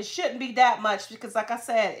 It shouldn't be that much because, like I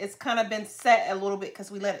said, it's kind of been set a little bit because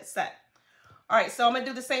we let it set. All right, so I'm gonna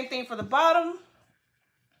do the same thing for the bottom.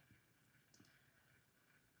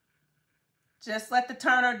 Just let the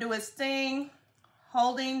turner do its thing,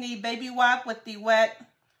 holding the baby wipe with the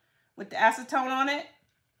acetone on it,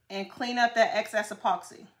 and clean up that excess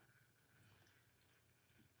epoxy.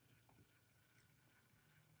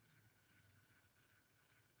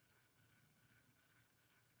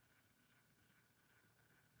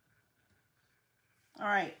 All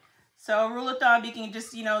right, so rule of thumb, you can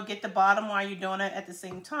just, you know, get the bottom while you're doing it at the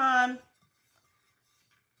same time.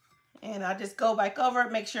 And I just go back over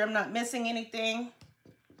it, make sure I'm not missing anything.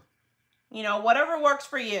 You know, whatever works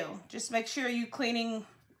for you. Just make sure you're cleaning,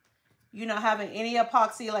 you're not having any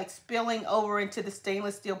epoxy like spilling over into the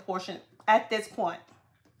stainless steel portion at this point.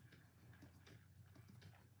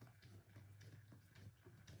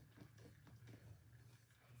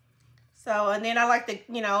 So, and then I like to,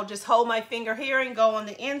 you know, just hold my finger here and go on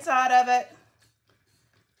the inside of it.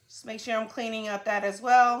 Just make sure I'm cleaning up that as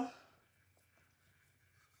well.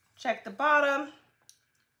 Check the bottom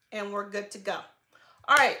and we're good to go.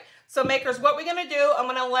 All right, so makers, what we're gonna do, I'm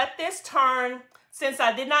gonna let this turn. Since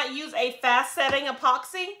I did not use a fast setting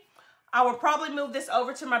epoxy, I will probably move this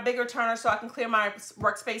over to my bigger turner so I can clear my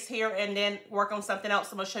workspace here and then work on something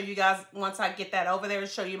else. I'm gonna show you guys once I get that over there to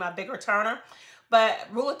show you my bigger turner. But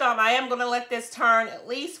rule of thumb, I am gonna let this turn at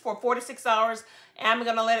least for 4 to 6 hours. I'm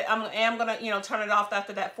gonna, you know, turn it off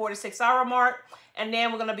after that 4 to 6 hour mark, and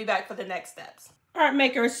then we're gonna be back for the next steps. All right,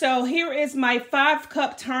 makers, so here is my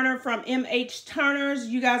 5-cup turner from MH Turners.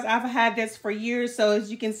 You guys, I've had this for years, so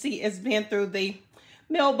as you can see, it's been through the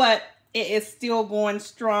mill, but it is still going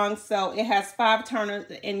strong. So it has 5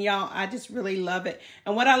 turners, and y'all, I just really love it.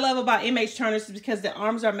 And what I love about MH Turners is because the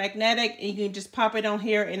arms are magnetic, and you can just pop it on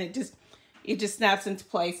here, and it just snaps into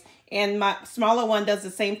place. And my smaller one does the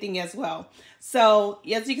same thing as well. So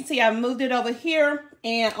as you can see, I've moved it over here,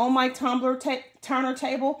 and on my tumbler turner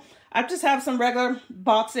table, I just have some regular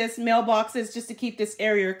boxes, mailboxes, just to keep this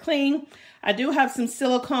area clean. I do have some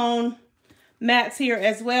silicone mats here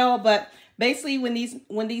as well, but basically when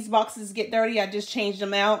these boxes get dirty, I just change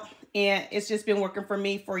them out, and it's just been working for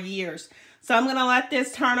me for years. So I'm gonna let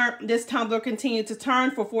this tumbler continue to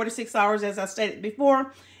turn for 4 to 6 hours, as I stated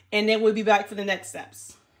before, and then we'll be back for the next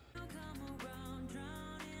steps.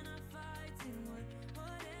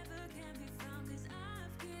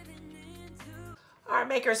 All right,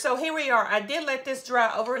 makers, so here we are. I did let this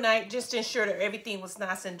dry overnight just to ensure that everything was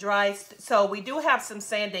nice and dry. So we do have some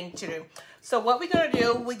sanding to do. So what we're going to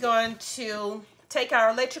do, we're going to take our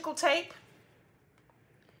electrical tape.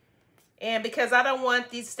 And because I don't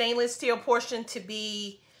want the stainless steel portion to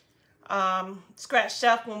be scratched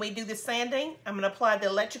up when we do the sanding, I'm going to apply the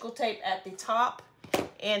electrical tape at the top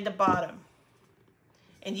and the bottom.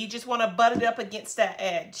 And you just want to butt it up against that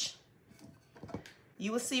edge.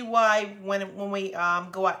 You will see why when we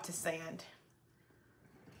go out to sand.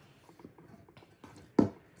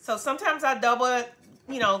 So sometimes I double it,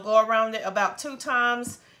 you know, go around it about 2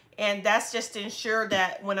 times. And that's just to ensure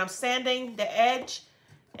that when I'm sanding the edge,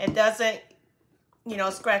 it doesn't, you know,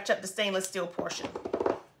 scratch up the stainless steel portion.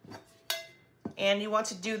 And you want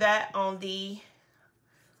to do that on the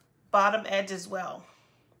bottom edge as well.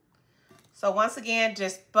 So once again,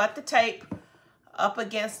 just butt the tape up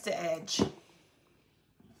against the edge.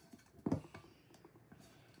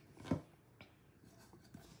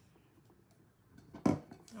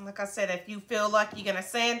 And like I said, if you feel like you're gonna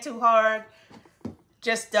sand too hard,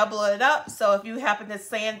 just double it up. So if you happen to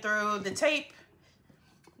sand through the tape,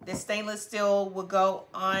 the stainless steel will go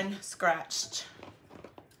unscratched.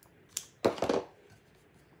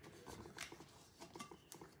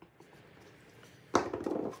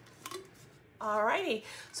 Alrighty,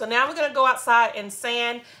 so now we're gonna go outside and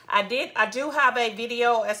sand. I do have a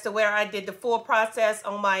video as to where I did the full process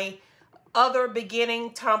on my other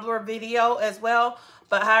beginning tumbler video as well.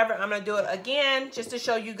 But however, I'm gonna do it again just to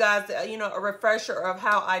show you guys, you know, a refresher of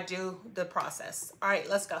how I do the process. All right,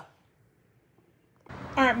 let's go.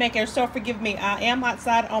 All right, makers, so forgive me. I am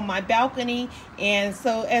outside on my balcony, and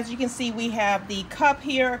so as you can see, we have the cup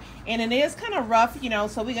here, and it is kind of rough, you know,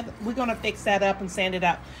 so we're gonna fix that up and sand it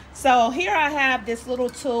up. So here I have this little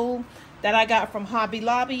tool that I got from Hobby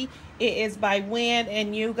Lobby. It is by Wen,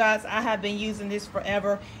 and you guys, I have been using this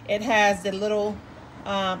forever. It has the little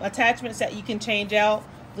attachments that you can change out,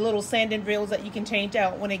 the little sanding drills that you can change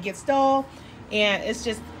out when it gets dull, and it's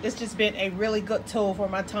just been a really good tool for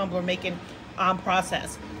my tumbler making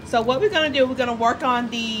process. So what we're going to do, we're going to work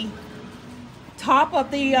on the top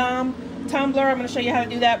of the tumbler. I'm going to show you how to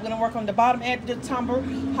do that. We're going to work on the bottom edge of the tumbler.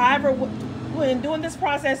 However, when doing this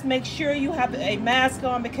process, make sure you have a mask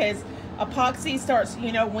on, because epoxy starts,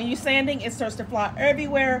 you know, when you're sanding, it starts to fly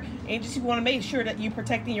everywhere, and you want to make sure that you're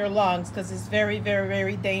protecting your lungs, because it's very, very,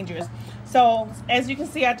 very dangerous. So as you can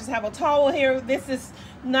see, I just have a towel here. This is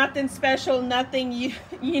nothing special, nothing,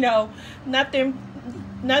 you know, nothing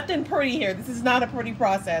pretty here. This is not a pretty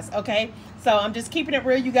process, okay? So I'm just keeping it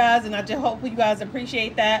real, you guys, and I just hope you guys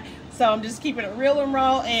appreciate that. So I'm just keeping it real and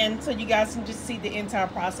raw, and so you guys can just see the entire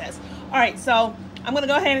process. All right, so I'm gonna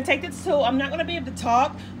go ahead and take this tool. I'm not gonna be able to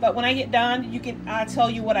talk, but when I get done, I'll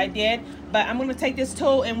tell you what I did. But I'm gonna take this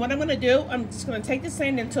tool, and what I'm gonna do, I'm just gonna take the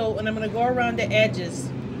sanding tool, and I'm gonna go around the edges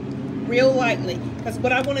real lightly, because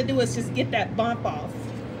what I wanna do is just get that bump off.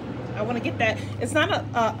 I want to get that. It's not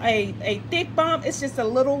a thick bump. It's just a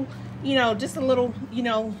little, you know, you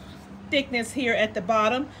know, thickness here at the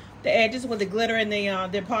bottom, the edges where the glitter and the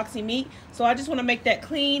epoxy meet. So I just want to make that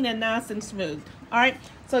clean and nice and smooth. All right.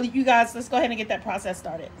 So you guys, let's go ahead and get that process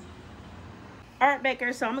started. All right,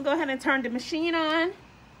 makers. So I'm gonna go ahead and turn the machine on.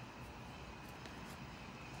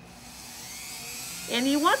 And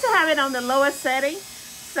you want to have it on the lowest setting.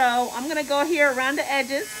 So I'm gonna go here around the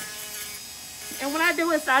edges. And what I do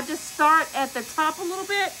is I just start at the top a little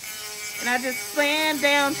bit, and I just sand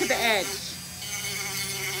down to the edge.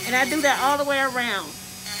 And I do that all the way around.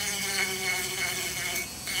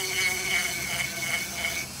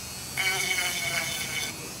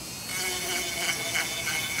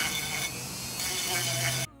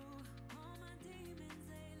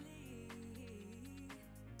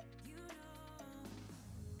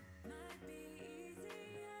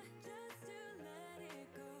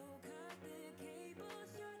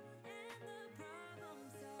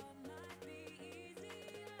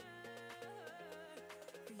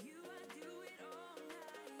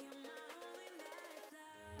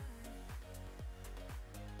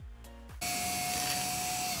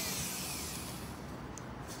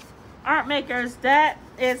 Art makers, that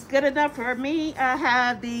is good enough for me. I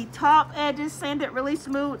have the top edges sanded really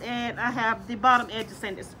smooth, and I have the bottom edges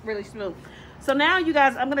sanded really smooth. So now, you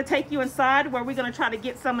guys, I'm going to take you inside where we're going to try to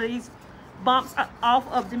get some of these bumps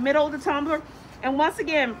off of the middle of the tumbler. And once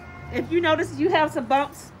again, if you notice you have some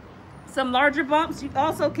bumps, some larger bumps, you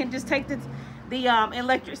also can just take the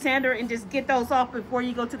electric sander and just get those off before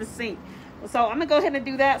you go to the sink. So I'm going to go ahead and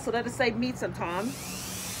do that so that'll save me some time.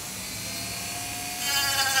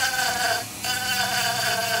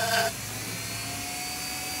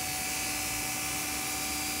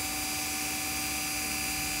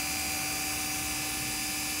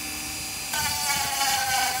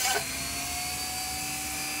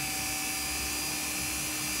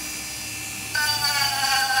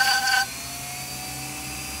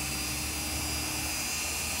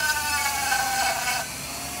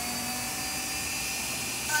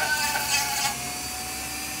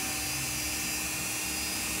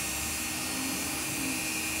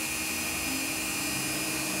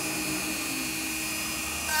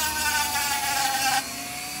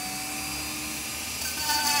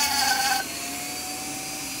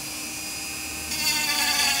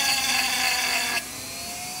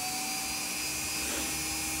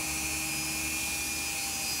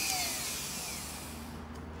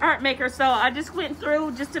 Art maker, so I just went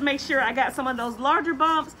through just to make sure I got some of those larger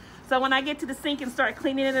bumps. So when I get to the sink and start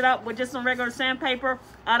cleaning it up with just some regular sandpaper,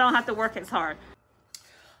 I don't have to work as hard.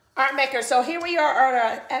 Art maker, so here we are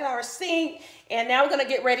at our sink, and now we're gonna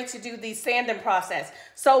get ready to do the sanding process.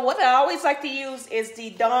 So what I always like to use is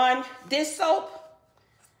the Dawn dish soap,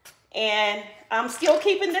 and I'm still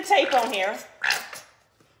keeping the tape on here.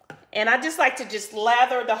 And I just like to just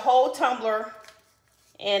lather the whole tumbler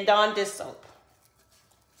in Dawn dish soap.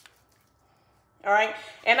 All right,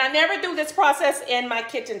 and I never do this process in my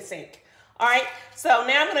kitchen sink. All right, so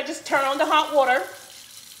now I'm gonna just turn on the hot water.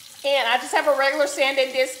 And I just have a regular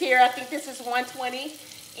sanding disc here. I think this is 120.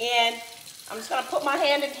 And I'm just gonna put my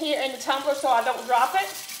hand in here in the tumbler so I don't drop it.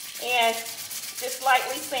 And just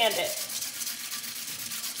lightly sand it.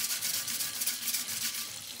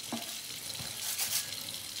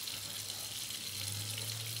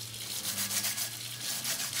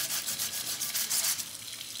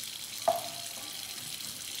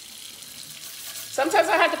 Sometimes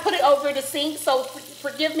I have to put it over the sink, so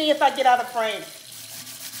forgive me if I get out of frame.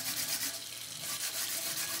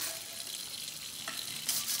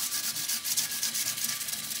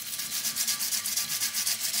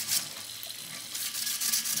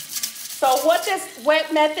 So what this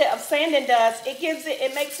wet method of sanding does,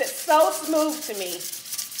 it makes it so smooth to me.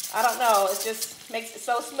 I don't know, it just makes it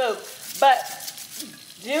so smooth. But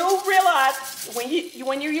do realize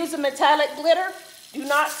when you're using metallic glitter, do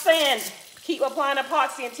not sand. Keep applying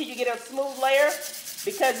epoxy until you get a smooth layer,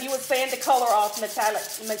 because you would sand the color off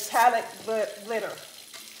metallic glitter.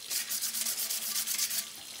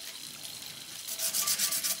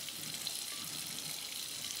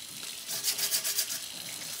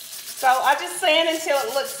 So I just sand until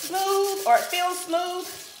it looks smooth, or it feels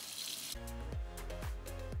smooth.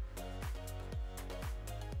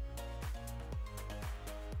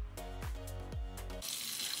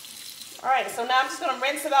 All right, so now I'm just gonna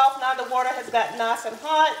rinse it off now the water has got nice and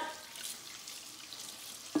hot.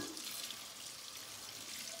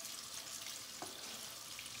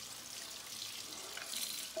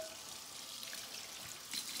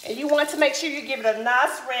 And you want to make sure you give it a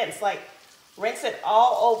nice rinse, like rinse it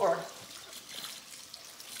all over.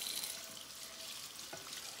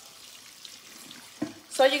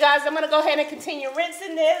 So you guys, I'm gonna go ahead and continue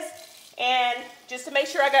rinsing this, and just to make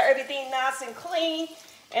sure I got everything nice and clean,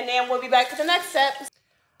 and then we'll be back to the next step.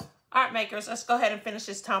 Art makers, let's go ahead and finish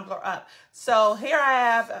this tumbler up. So here I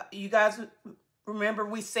have, you guys remember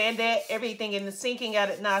we sanded everything in the sink and got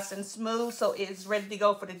it nice and smooth, so it's ready to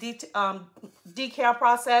go for the decal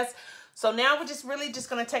process. So now we're just really just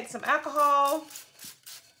gonna take some alcohol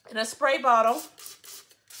in a spray bottle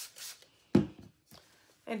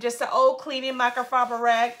and just an old cleaning microfiber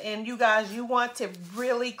rag. And you guys, you want to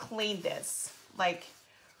really clean this, like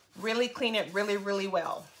really clean it really, really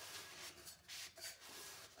well.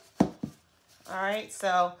 All right,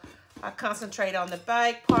 so I concentrate on the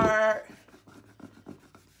back part.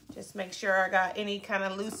 Just make sure I got any kind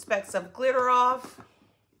of loose specks of glitter off.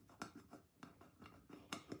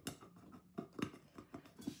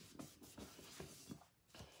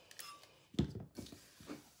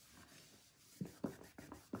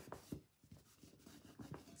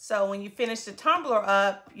 So when you finish the tumbler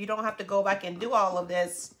up, you don't have to go back and do all of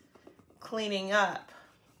this cleaning up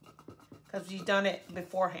because you've done it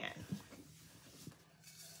beforehand.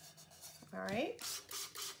 All right.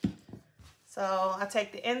 So I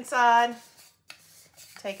take the inside,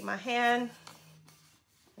 take my hand,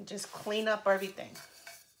 and just clean up everything.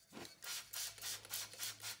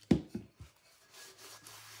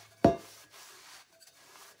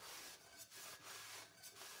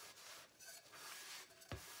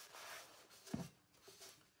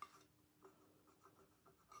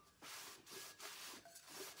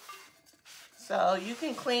 So you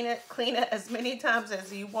can clean it as many times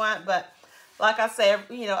as you want, but like I said,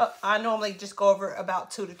 you know, I normally just go over about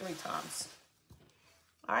 2 to 3 times.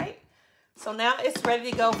 All right, so now it's ready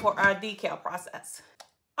to go for our decal process.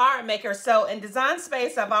 All right, maker, so in Design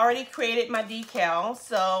Space, I've already created my decal.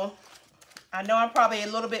 So I know I'm probably a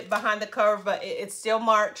little bit behind the curve, but it's still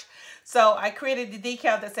March. So I created the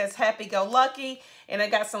decal that says Happy Go Lucky, and I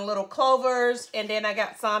got some little clovers, and then I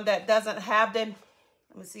got some that doesn't have them.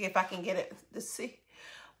 Let me see if I can get it to see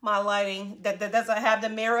my lighting that doesn't have the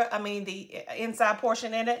mirror, the inside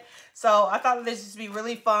portion in it. So I thought this would be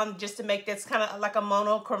really fun just to make this kind of like a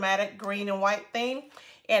monochromatic green and white theme.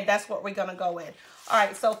 And that's what we're gonna go with. All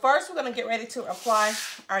right, so first we're gonna get ready to apply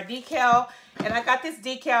our decal. And I got this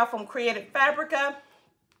decal from Creative Fabrica.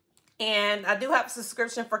 And I do have a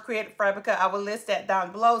subscription for Creative Fabrica. I will list that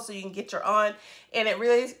down below so you can get your own. And it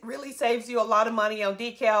really saves you a lot of money on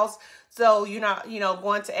decals. So you're not,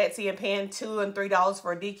 going to Etsy and paying $2 and $3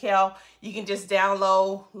 for a decal. You can just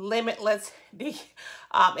download limitless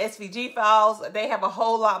SVG files. They have a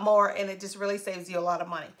whole lot more, and it just really saves you a lot of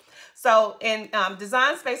money. So in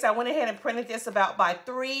Design Space, I went ahead and printed this about by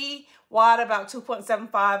 3 wide, about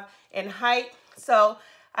 2.75 in height. So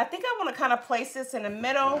I think I want to kind of place this in the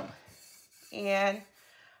middle. And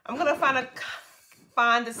I'm going to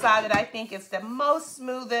find the side that I think is the most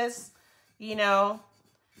smoothest, to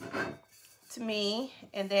me.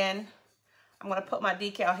 And then I'm going to put my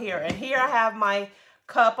decal here. And here I have my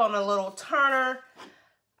cup on a little turner.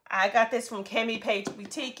 I got this from Cami, Paige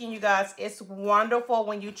Boutique. And you guys, it's wonderful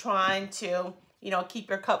when you're trying to, keep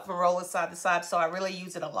your cup from rolling side to side. So I really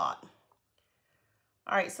use it a lot.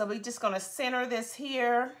 All right, so we're just going to center this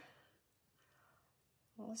here.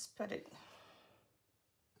 Let's put it...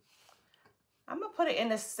 I'm going to put it in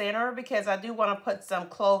the center because I do want to put some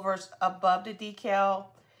clovers above the decal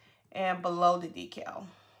and below the decal.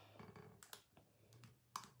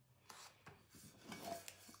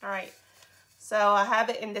 All right, so I have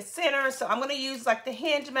it in the center. So I'm going to use like the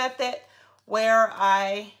hinge method where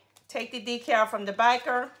I take the decal from the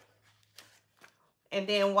biker. And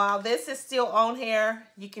then while this is still on here,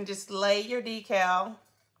 you can just lay your decal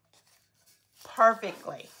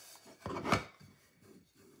perfectly.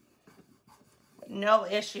 No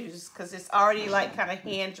issues, because it's already like kind of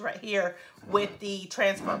hinged right here with the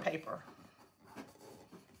transfer paper.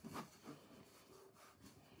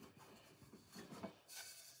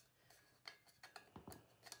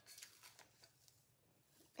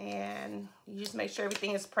 And you just make sure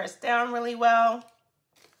everything is pressed down really well.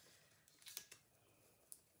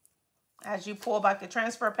 As you pull back the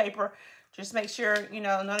transfer paper, just make sure,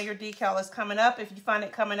 none of your decal is coming up. If you find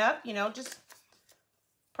it coming up, just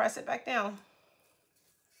press it back down.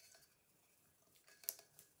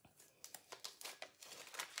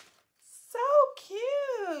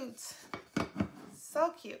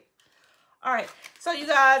 So cute. All right, so you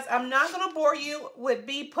guys, I'm not going to bore you with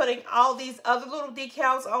me putting all these other little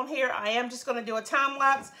decals on here. I am just going to do a time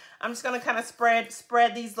lapse. I'm just going to kind of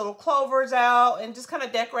spread these little clovers out and just kind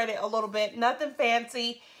of decorate it a little bit. Nothing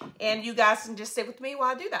fancy, and you guys can just sit with me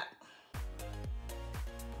while I do that.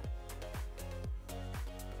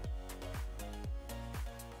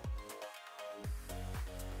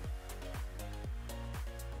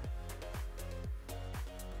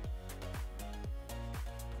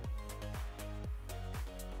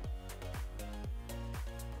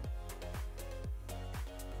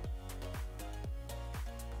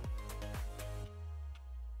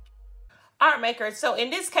 Art makers. So in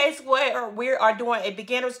this case, where we are doing a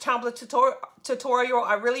beginner's tumbler tutorial,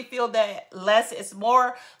 I really feel that less is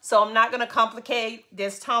more. So I'm not going to complicate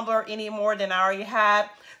this tumbler any more than I already have.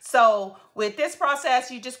 So with this process,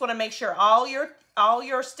 you just want to make sure all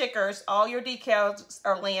your stickers, all your decals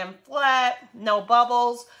are laying flat, no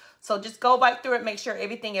bubbles. So just go back through it, make sure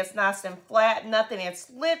everything is nice and flat, nothing is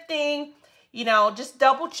lifting. Just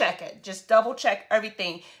double check it. Just double check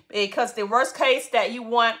everything, because the worst case that you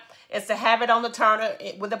want is to have it on the turner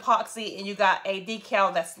with epoxy and you got a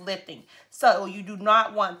decal that's lifting. So you do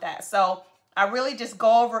not want that. So I really just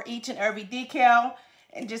go over each and every decal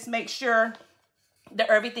and just make sure that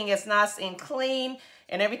everything is nice and clean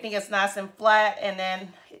and everything is nice and flat. And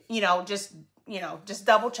then, just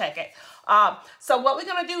double check it. So what we're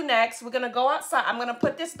going to do next, we're going to go outside. I'm going to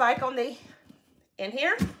put this bike in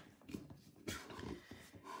here.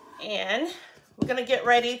 And we're going to get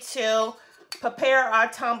ready to prepare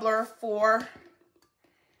our tumbler for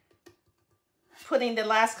putting the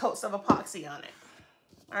last coats of epoxy on it.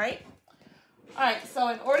 All right. All right. So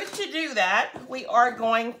in order to do that, we are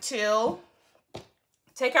going to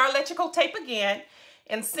take our electrical tape again.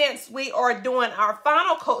 And since we are doing our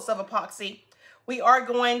final coats of epoxy, we are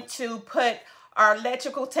going to put our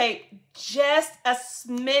electrical tape just a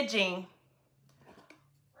smidging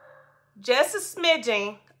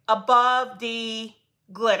above the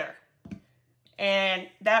glitter. And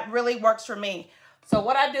that really works for me. So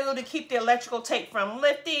what I do to keep the electrical tape from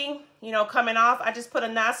lifting, coming off, I just put a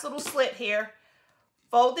nice little slit here,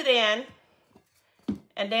 fold it in,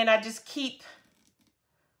 and then I just keep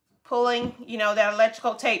pulling, that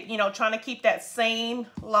electrical tape, trying to keep that same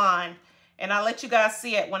line. And I'll let you guys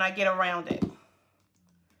see it when I get around it.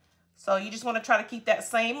 So you just want to try to keep that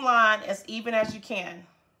same line as even as you can.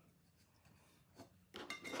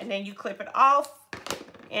 And then you clip it off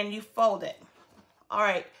and you fold it. All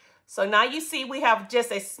right, so now you see we have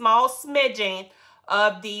just a small smidgen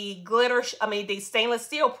of the glitter, the stainless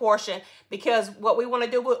steel portion, because what we want to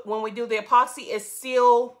do when we do the epoxy is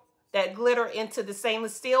seal that glitter into the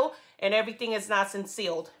stainless steel, and everything is nice and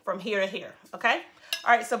sealed from here to here, okay?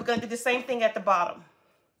 All right, so we're gonna do the same thing at the bottom.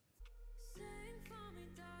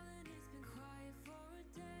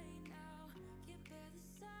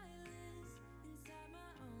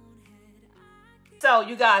 So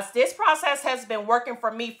you guys, this process has been working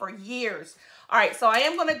for me for years. All right, so I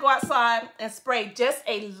am gonna go outside and spray just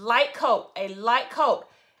a light coat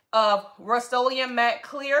of Rustoleum Matte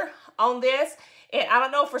Clear on this. And I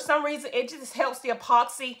don't know, for some reason, it just helps the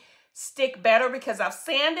epoxy stick better because I've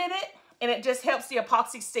sanded it, and it just helps the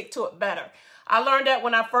epoxy stick to it better. I learned that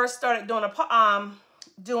when I first started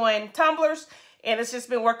doing tumblers, and it's just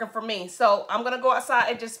been working for me. So I'm gonna go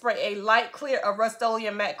outside and just spray a light clear of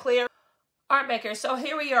Rustoleum Matte Clear. All right, makers, so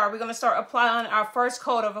here we are. We're going to start applying our first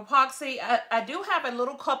coat of epoxy. I do have a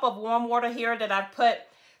little cup of warm water here that I've put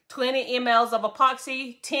 20 mLs of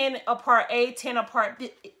epoxy, 10 a part A, 10 a part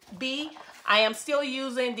B. I am still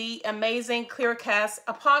using the amazing Clear Cast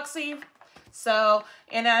epoxy. So,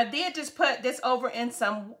 and I did just put this over in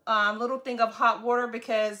some little thing of hot water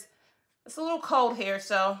because it's a little cold here.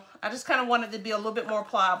 So I just kind of wanted to be a little bit more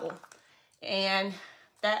pliable. And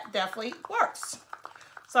that definitely works.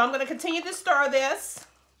 So I'm going to continue to stir this,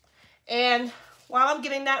 and while I'm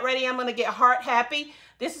getting that ready, I'm going to get Heart Happy.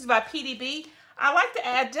 This is by PDB. I like to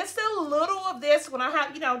add just a little of this when I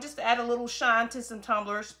have, just to add a little shine to some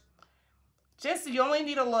tumblers. You only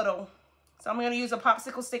need a little. So I'm going to use a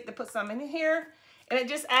popsicle stick to put some in here, and it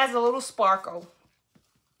just adds a little sparkle.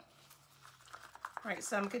 All right,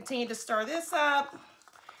 so I'm continuing to stir this up.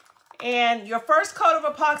 And your first coat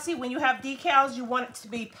of epoxy, when you have decals, you want it to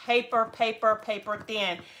be paper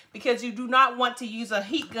thin, because you do not want to use a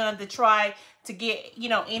heat gun to try to get,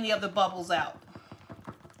 any of the bubbles out.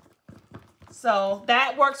 So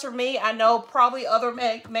that works for me. I know probably other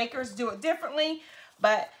makers do it differently,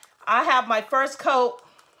 but I have my first coat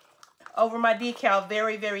over my decal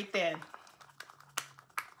very, very thin.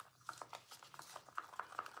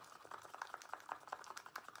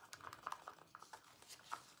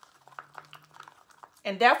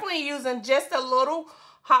 And definitely using just a little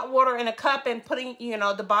hot water in a cup and putting,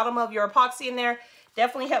 the bottom of your epoxy in there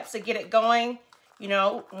definitely helps to get it going,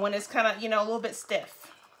 when it's kind of, a little bit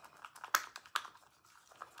stiff.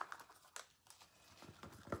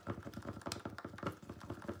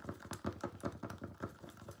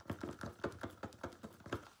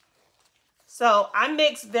 So I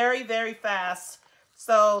mix very, very fast.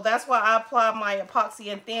 So that's why I apply my epoxy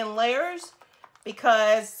in thin layers,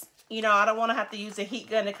 because I don't want to have to use a heat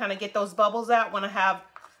gun to kind of get those bubbles out when I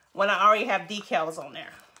already have decals on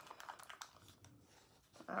there.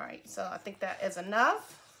 All right, so I think that is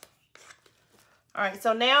enough. All right,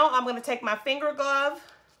 so now I'm going to take my finger glove,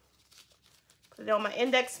 put it on my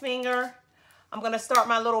index finger. I'm going to start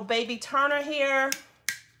my little baby turner here,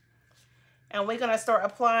 and we're going to start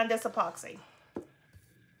applying this epoxy.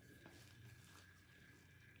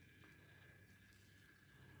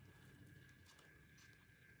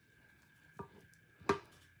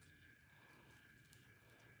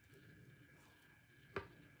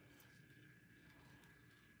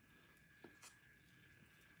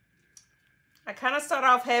 I kind of start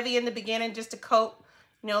off heavy in the beginning just to coat,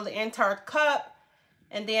 the entire cup.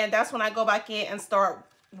 And then that's when I go back in and start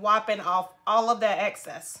wiping off all of that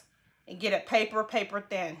excess and get it paper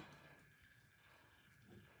thin.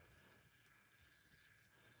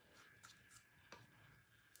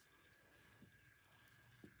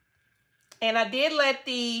 And I did let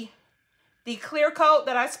the clear coat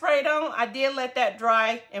that I sprayed on, I did let that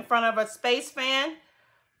dry in front of a space fan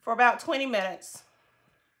for about 20 minutes.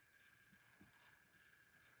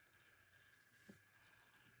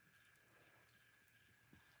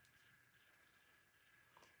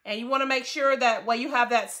 And you want to make sure that when you have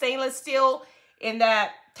that stainless steel and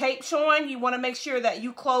that tape showing, you want to make sure that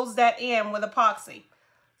you close that in with epoxy.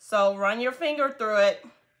 So run your finger through it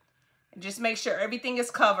and just make sure everything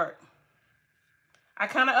is covered. I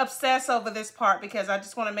kind of obsess over this part because I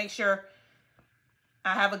just want to make sure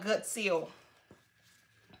I have a good seal.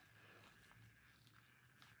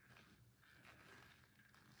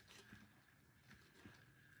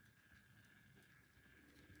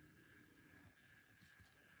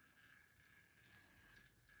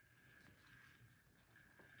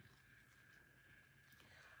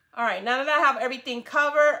 All right, now that I have everything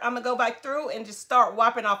covered, I'm gonna go back through and just start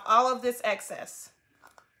wiping off all of this excess.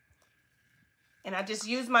 And I just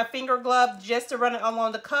use my finger glove just to run it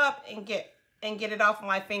along the cup and get it off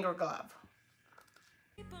my finger glove.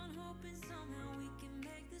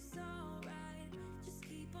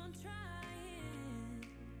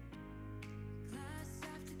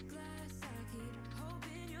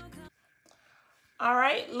 All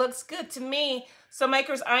right, looks good to me. So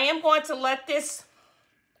makers, I am going to let this,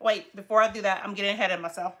 wait, before I do that, I'm getting ahead of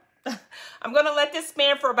myself. I'm gonna let this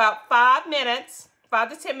spin for about 5 minutes,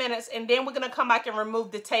 5 to 10 minutes, and then we're gonna come back and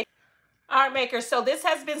remove the tape. All right, makers, so this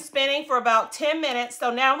has been spinning for about 10 minutes.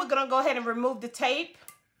 So now we're gonna go ahead and remove the tape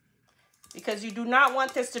because you do not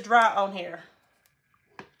want this to dry on here.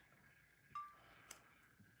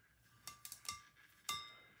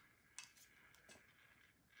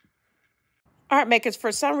 All right, makers,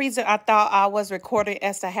 for some reason, I thought I was recording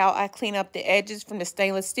as to how I clean up the edges from the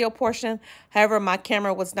stainless steel portion. However, my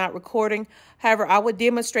camera was not recording. However, I will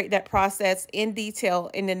demonstrate that process in detail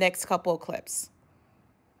in the next couple of clips.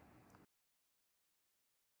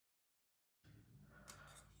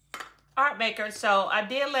 All right, makers, so I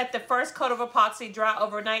did let the first coat of epoxy dry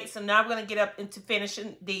overnight, so now I'm going to get up into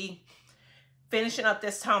finishing up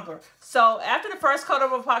this tumbler. So after the first coat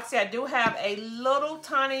of epoxy, I do have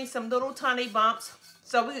some little tiny bumps.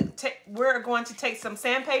 So we're going to take some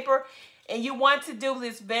sandpaper, and you want to do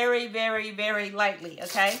this very, very, very lightly,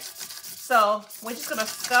 okay? So we're just going to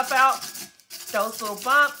scuff out those little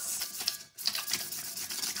bumps.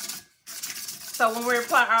 So when we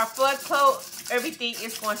apply our flood coat, everything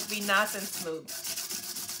is going to be nice and smooth.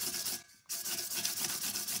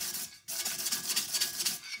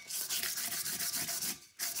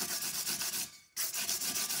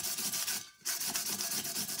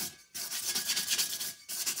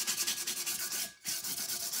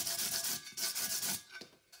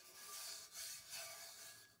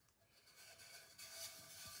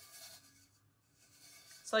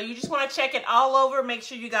 So you just want to check it all over, make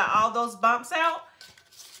sure you got all those bumps out.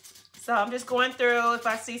 So I'm just going through, if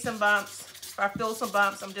I see some bumps, if I feel some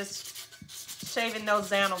bumps, I'm just shaving those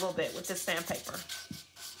down a little bit with this sandpaper.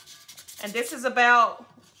 And this is about,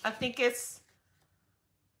 I think it's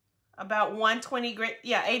about 120 grit,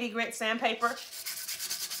 yeah, 80 grit sandpaper.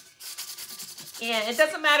 And it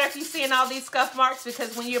doesn't matter if you're seeing all these scuff marks,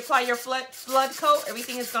 because when you apply your flood coat,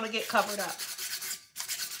 everything is going to get covered up.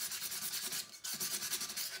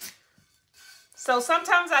 So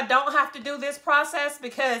sometimes I don't have to do this process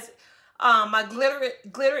because my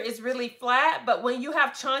glitter is really flat, but when you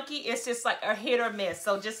have chunky, it's just like a hit or miss.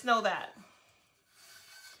 So just know that.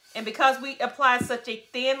 And because we apply such a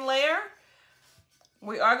thin layer,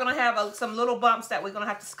 we are going to have some little bumps that we're going to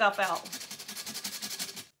have to scuff out.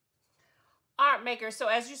 All right, makers, so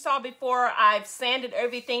as you saw before, I've sanded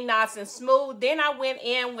everything nice and smooth. Then I went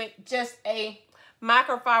in with just a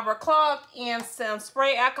microfiber cloth and some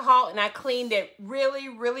spray alcohol, and I cleaned it really,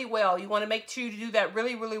 really well. You want to make sure you do that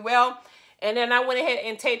really, really well. And then I went ahead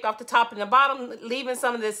and taped off the top and the bottom, leaving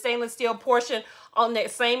some of the stainless steel portion on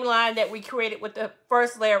that same line that we created with the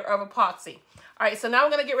first layer of epoxy. All right, so now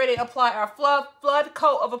we're going to get ready to apply our flood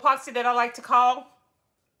coat of epoxy that I like to call.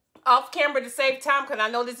 Off camera to save time, because I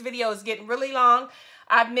know this video is getting really long,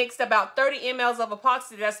 I've mixed about 30 mLs of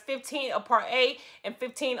epoxy. That's 15 of part A and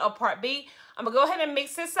 15 of part B. I'm going to go ahead and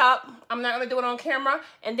mix this up. I'm not going to do it on camera.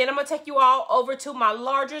 And then I'm going to take you all over to my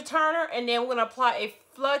larger turner, and then we're going to apply a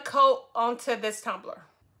flood coat onto this tumbler.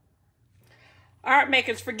 All right,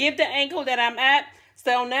 makers, forgive the angle that I'm at.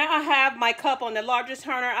 So now I have my cup on the larger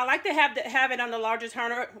turner. I like to have it on the larger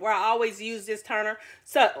turner where I always use this turner.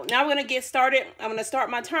 So now we're going to get started. I'm going to start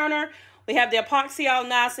my turner. We have the epoxy all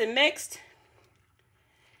nice and mixed.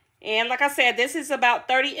 And like I said, this is about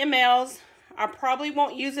 30 mLs. I probably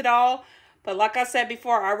won't use it all. But like I said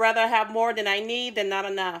before, I'd rather have more than I need than not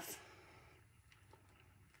enough.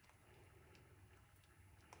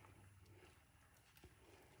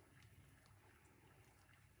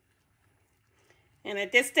 And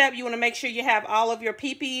at this step, you want to make sure you have all of your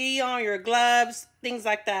PPE on, your gloves, things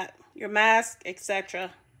like that, your mask,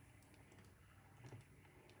 etc.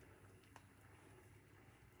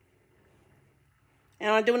 And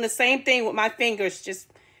I'm doing the same thing with my fingers, just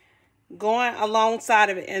going alongside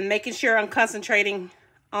of it and making sure I'm concentrating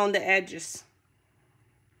on the edges.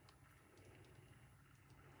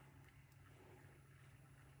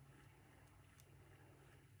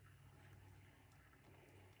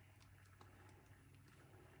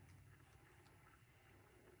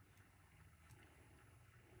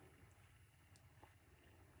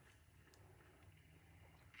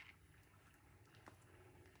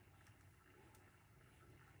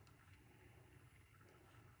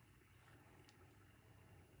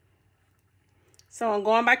 So I'm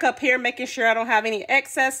going back up here, making sure I don't have any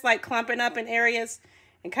excess, like clumping up in areas,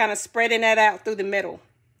 and kind of spreading that out through the middle.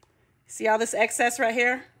 See all this excess right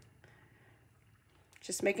here?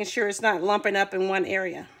 Just making sure it's not lumping up in one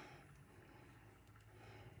area.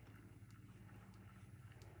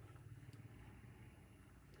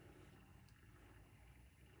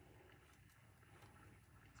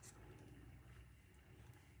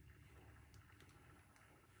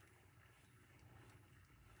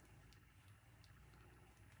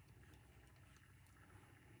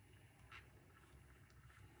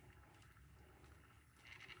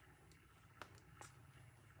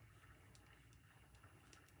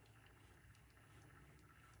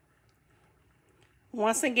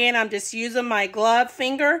 once again, I'm just using my glove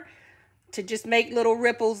finger to just make little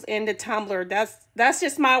ripples in the tumbler. That's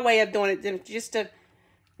just my way of doing it, just to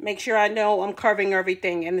make sure I know I'm covering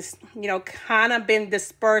everything, and it's, you know, kind of been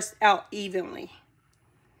dispersed out evenly.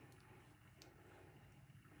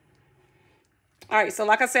 All right, so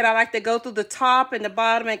like I said, I like to go through the top and the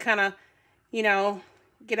bottom and kind of, you know,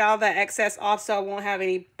 get all that excess off so I won't have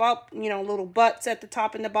any bump, you know, little butts at the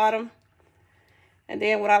top and the bottom. And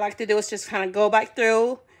then what I like to do is just kind of go back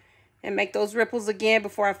through and make those ripples again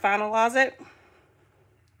before I finalize it.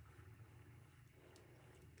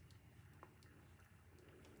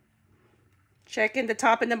 Checking the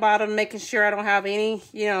top and the bottom, making sure I don't have any,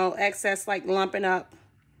 you know, excess like lumping up.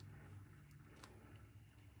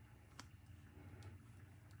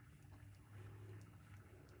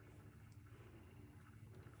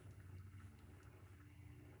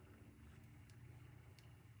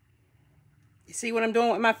 You see what I'm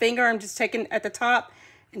doing with my finger? I'm just taking at the top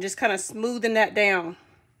and just kind of smoothing that down.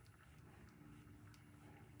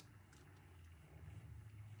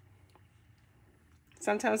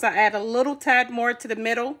 Sometimes I add a little tad more to the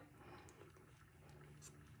middle.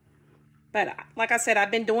 But like I said,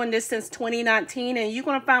 I've been doing this since 2019, and you're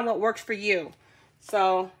going to find what works for you.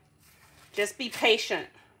 So just be patient.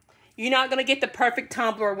 You're not going to get the perfect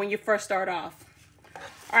tumbler when you first start off.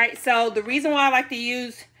 All right, so the reason why I like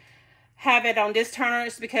to have it on this turner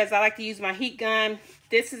is because I like to use my heat gun.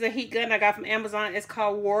 This is a heat gun I got from Amazon. It's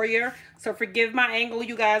called Warrior. So forgive my angle,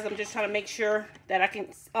 you guys. I'm just trying to make sure that I can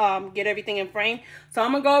get everything in frame. So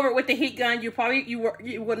I'm gonna go over it with the heat gun. You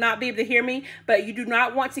will not be able to hear me, but you do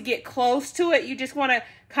not want to get close to it. You just want to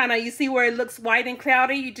kind of, you see where it looks white and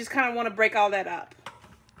cloudy? You just kind of want to break all that up.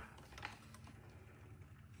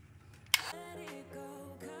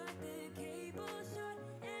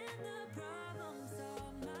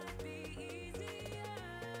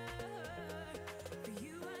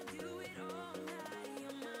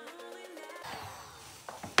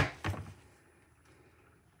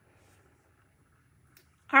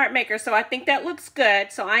 All right, makers, so I think that looks good.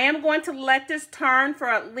 So I am going to let this turn for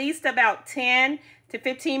at least about 10 to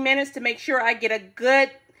 15 minutes to make sure I get a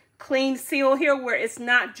good clean seal here where it's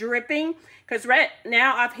not dripping. Because right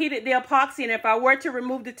now I've heated the epoxy, and if I were to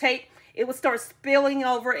remove the tape, it would start spilling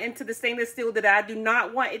over into the stainless steel that I do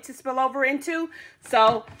not want it to spill over into.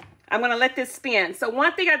 So I'm going to let this spin. So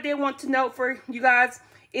one thing I did want to note for you guys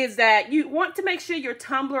is that you want to make sure your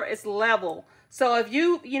tumbler is level. So if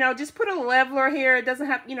you just put a leveler here, it doesn't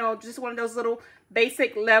have, just one of those little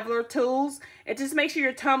basic leveler tools, and just make sure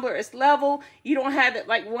your tumbler is level. You don't have it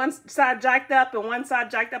like one side jacked up and one side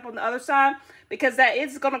jacked up on the other side, because that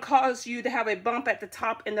is going to cause you to have a bump at the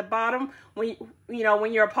top and the bottom when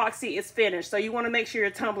your epoxy is finished. So you want to make sure your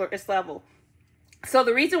tumbler is level. So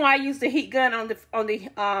the reason why I use the heat gun on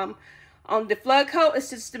the flood coat is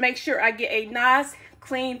just to make sure I get a nice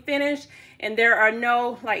clean finish, and there are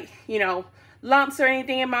no lumps or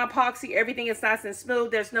anything in my epoxy. Everything is nice and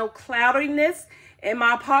smooth. There's no cloudiness in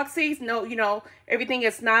my epoxies. No, everything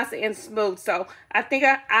is nice and smooth. So I think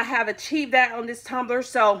I have achieved that on this tumbler.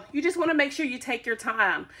 So you just want to make sure you take your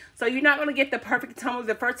time. So you're not going to get the perfect tumbler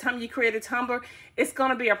the first time you create a tumbler. It's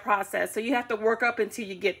going to be a process. So you have to work up until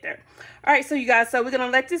you get there. All right, so you guys, so we're going to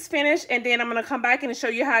let this finish, and then I'm going to come back and show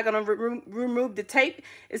you how I'm going to remove the tape.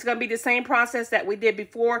 It's going to be the same process that we did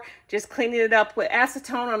before, just cleaning it up with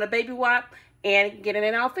acetone on a baby wipe and getting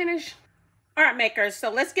it all finished. All right, makers,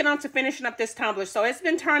 so let's get on to finishing up this tumbler. So it's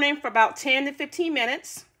been turning for about 10 to 15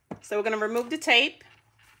 minutes. So we're going to remove the tape.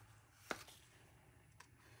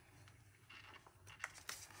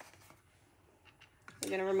 We're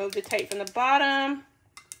going to remove the tape from the bottom.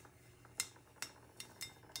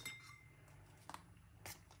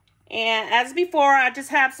 And as before, I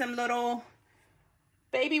just have some little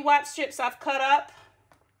baby wipe strips I've cut up.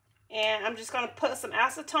 And I'm just going to put some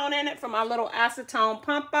acetone in it from my little acetone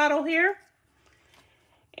pump bottle here.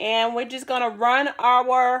 And we're just going to run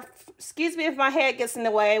our, excuse me if my head gets in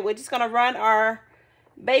the way, we're just going to run our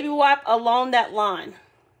baby wipe along that line.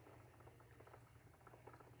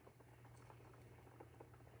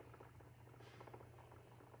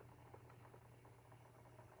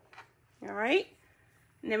 All right.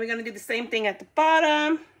 And then we're going to do the same thing at the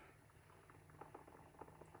bottom.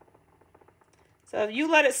 So if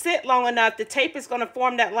you let it sit long enough, the tape is going to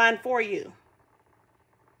form that line for you.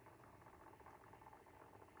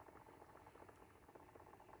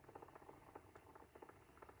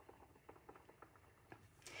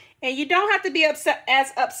 And you don't have to be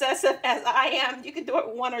as obsessive as I am. You can do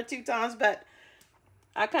it 1 or 2 times, but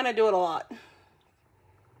I kind of do it a lot.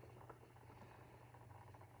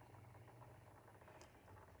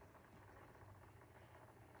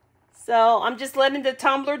 So I'm just letting the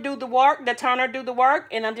tumbler do the work, the turner do the work,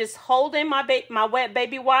 and I'm just holding my wet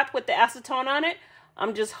baby wipe with the acetone on it.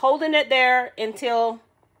 I'm just holding it there until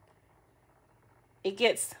it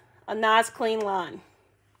gets a nice clean line.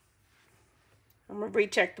 I'm going to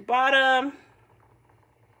recheck the bottom.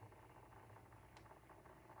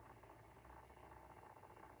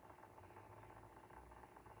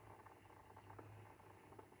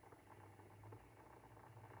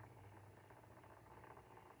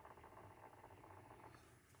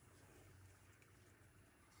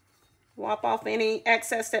 Wipe off any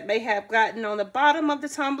excess that may have gotten on the bottom of the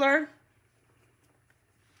tumbler.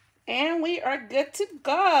 And we are good to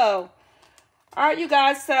go. All right, you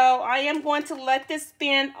guys, so I am going to let this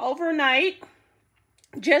spin overnight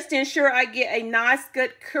just to ensure I get a nice,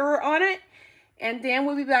 good cure on it. And then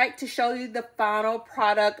we'll be back to show you the final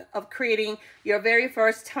product of creating your very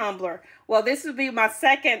first tumbler. Well, this will be my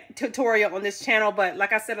second tutorial on this channel, but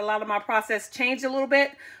like I said, a lot of my process changed a little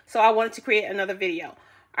bit, so I wanted to create another video.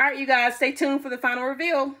 All right, you guys, stay tuned for the final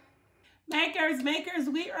reveal. Makers,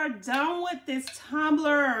 we are done with this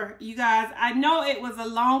tumbler, you guys. I know it was a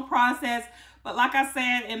long process, but like I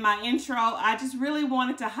said in my intro, I just really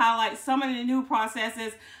wanted to highlight some of the new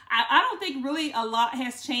processes. I don't think really a lot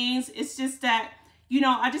has changed. It's just that, you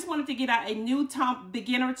know, I just wanted to get out a new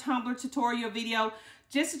beginner tumbler tutorial video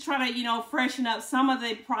just to try to, you know, freshen up some of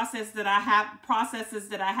the processes that I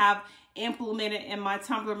have implemented in my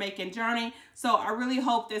tumbler making journey. So I really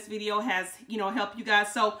hope this video has, you know, helped you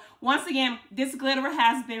guys. So once again, this glitter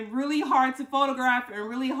has been really hard to photograph and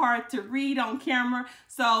really hard to read on camera.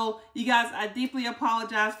 So you guys, I deeply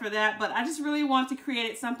apologize for that, but I just really want to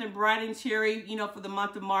create something bright and cheery, you know, for the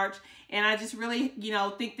month of March. And I just really, you know,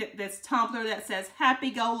 think that this tumbler that says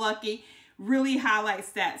happy-go-lucky really highlights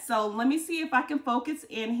that. So let me see if I can focus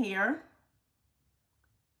in here.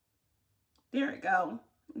 There we go.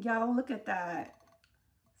 Y'all, look at that.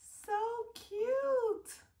 So cute.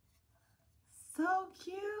 So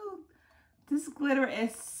cute. This glitter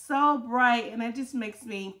is so bright, and it just makes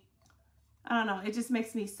me, I don't know, it just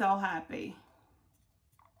makes me so happy.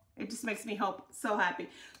 It just makes me so happy.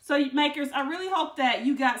 So makers, I really hope that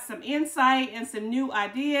you got some insight and some new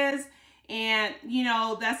ideas, and, you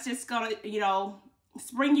know, that's just gonna, you know,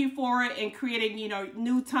 spring you forward in creating, you know,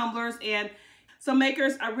 new tumblers. And so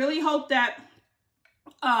makers, I really hope that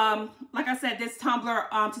like I said, this tumbler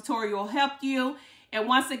tutorial helped you. And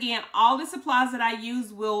once again, all the supplies that I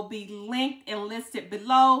use will be linked and listed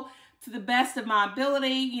below to the best of my ability.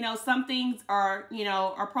 You know, some things are, you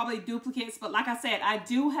know, are probably duplicates, but like I said, I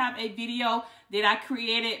do have a video that I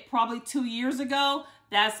created probably 2 years ago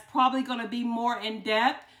that's probably going to be more in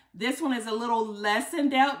depth. This one is a little less in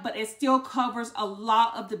depth, but it still covers a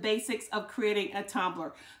lot of the basics of creating a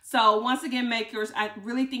tumbler. So once again, makers, I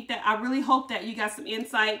really hope that you got some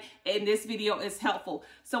insight and this video is helpful.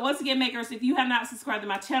 So once again, makers, if you have not subscribed to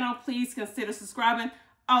my channel, please consider subscribing.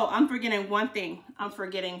 Oh, I'm forgetting one thing.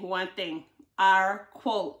 Our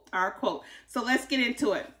quote. So let's get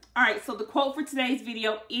into it. All right, so the quote for today's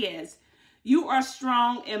video is, "You are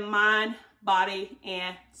strong in mind, body,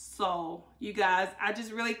 and soul." You guys, I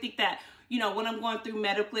just really think that, you know, when I'm going through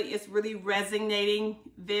medically, it's really resonating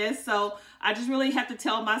this. So I just really have to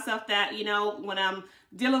tell myself that, you know, when I'm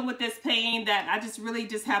dealing with this pain, that I just really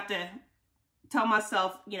just have to tell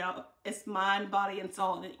myself, you know, it's mind, body, and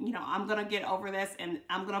soul. And, you know, I'm going to get over this, and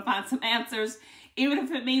I'm going to find some answers, even if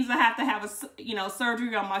it means I have to have a, you know,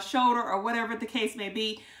 surgery on my shoulder or whatever the case may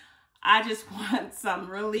be. I just want some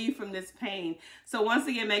relief from this pain. So once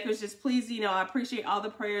again, makers, just please, you know, I appreciate all the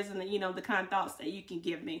prayers and the, you know, the kind thoughts that you can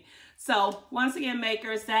give me. So once again,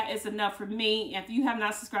 makers, that is enough for me. If you have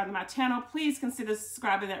not subscribed to my channel, please consider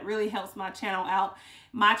subscribing. That really helps my channel out.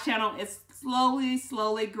 My channel is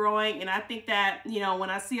slowly growing. And I think that, you know, when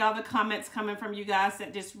I see all the comments coming from you guys,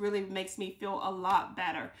 that just really makes me feel a lot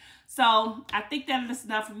better. So I think that is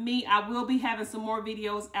enough for me. I will be having some more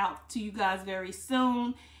videos out to you guys very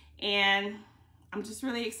soon. And I'm just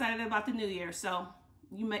really excited about the new year. So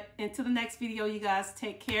until the next video, you guys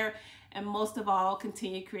take care. And most of all,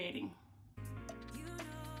 continue creating.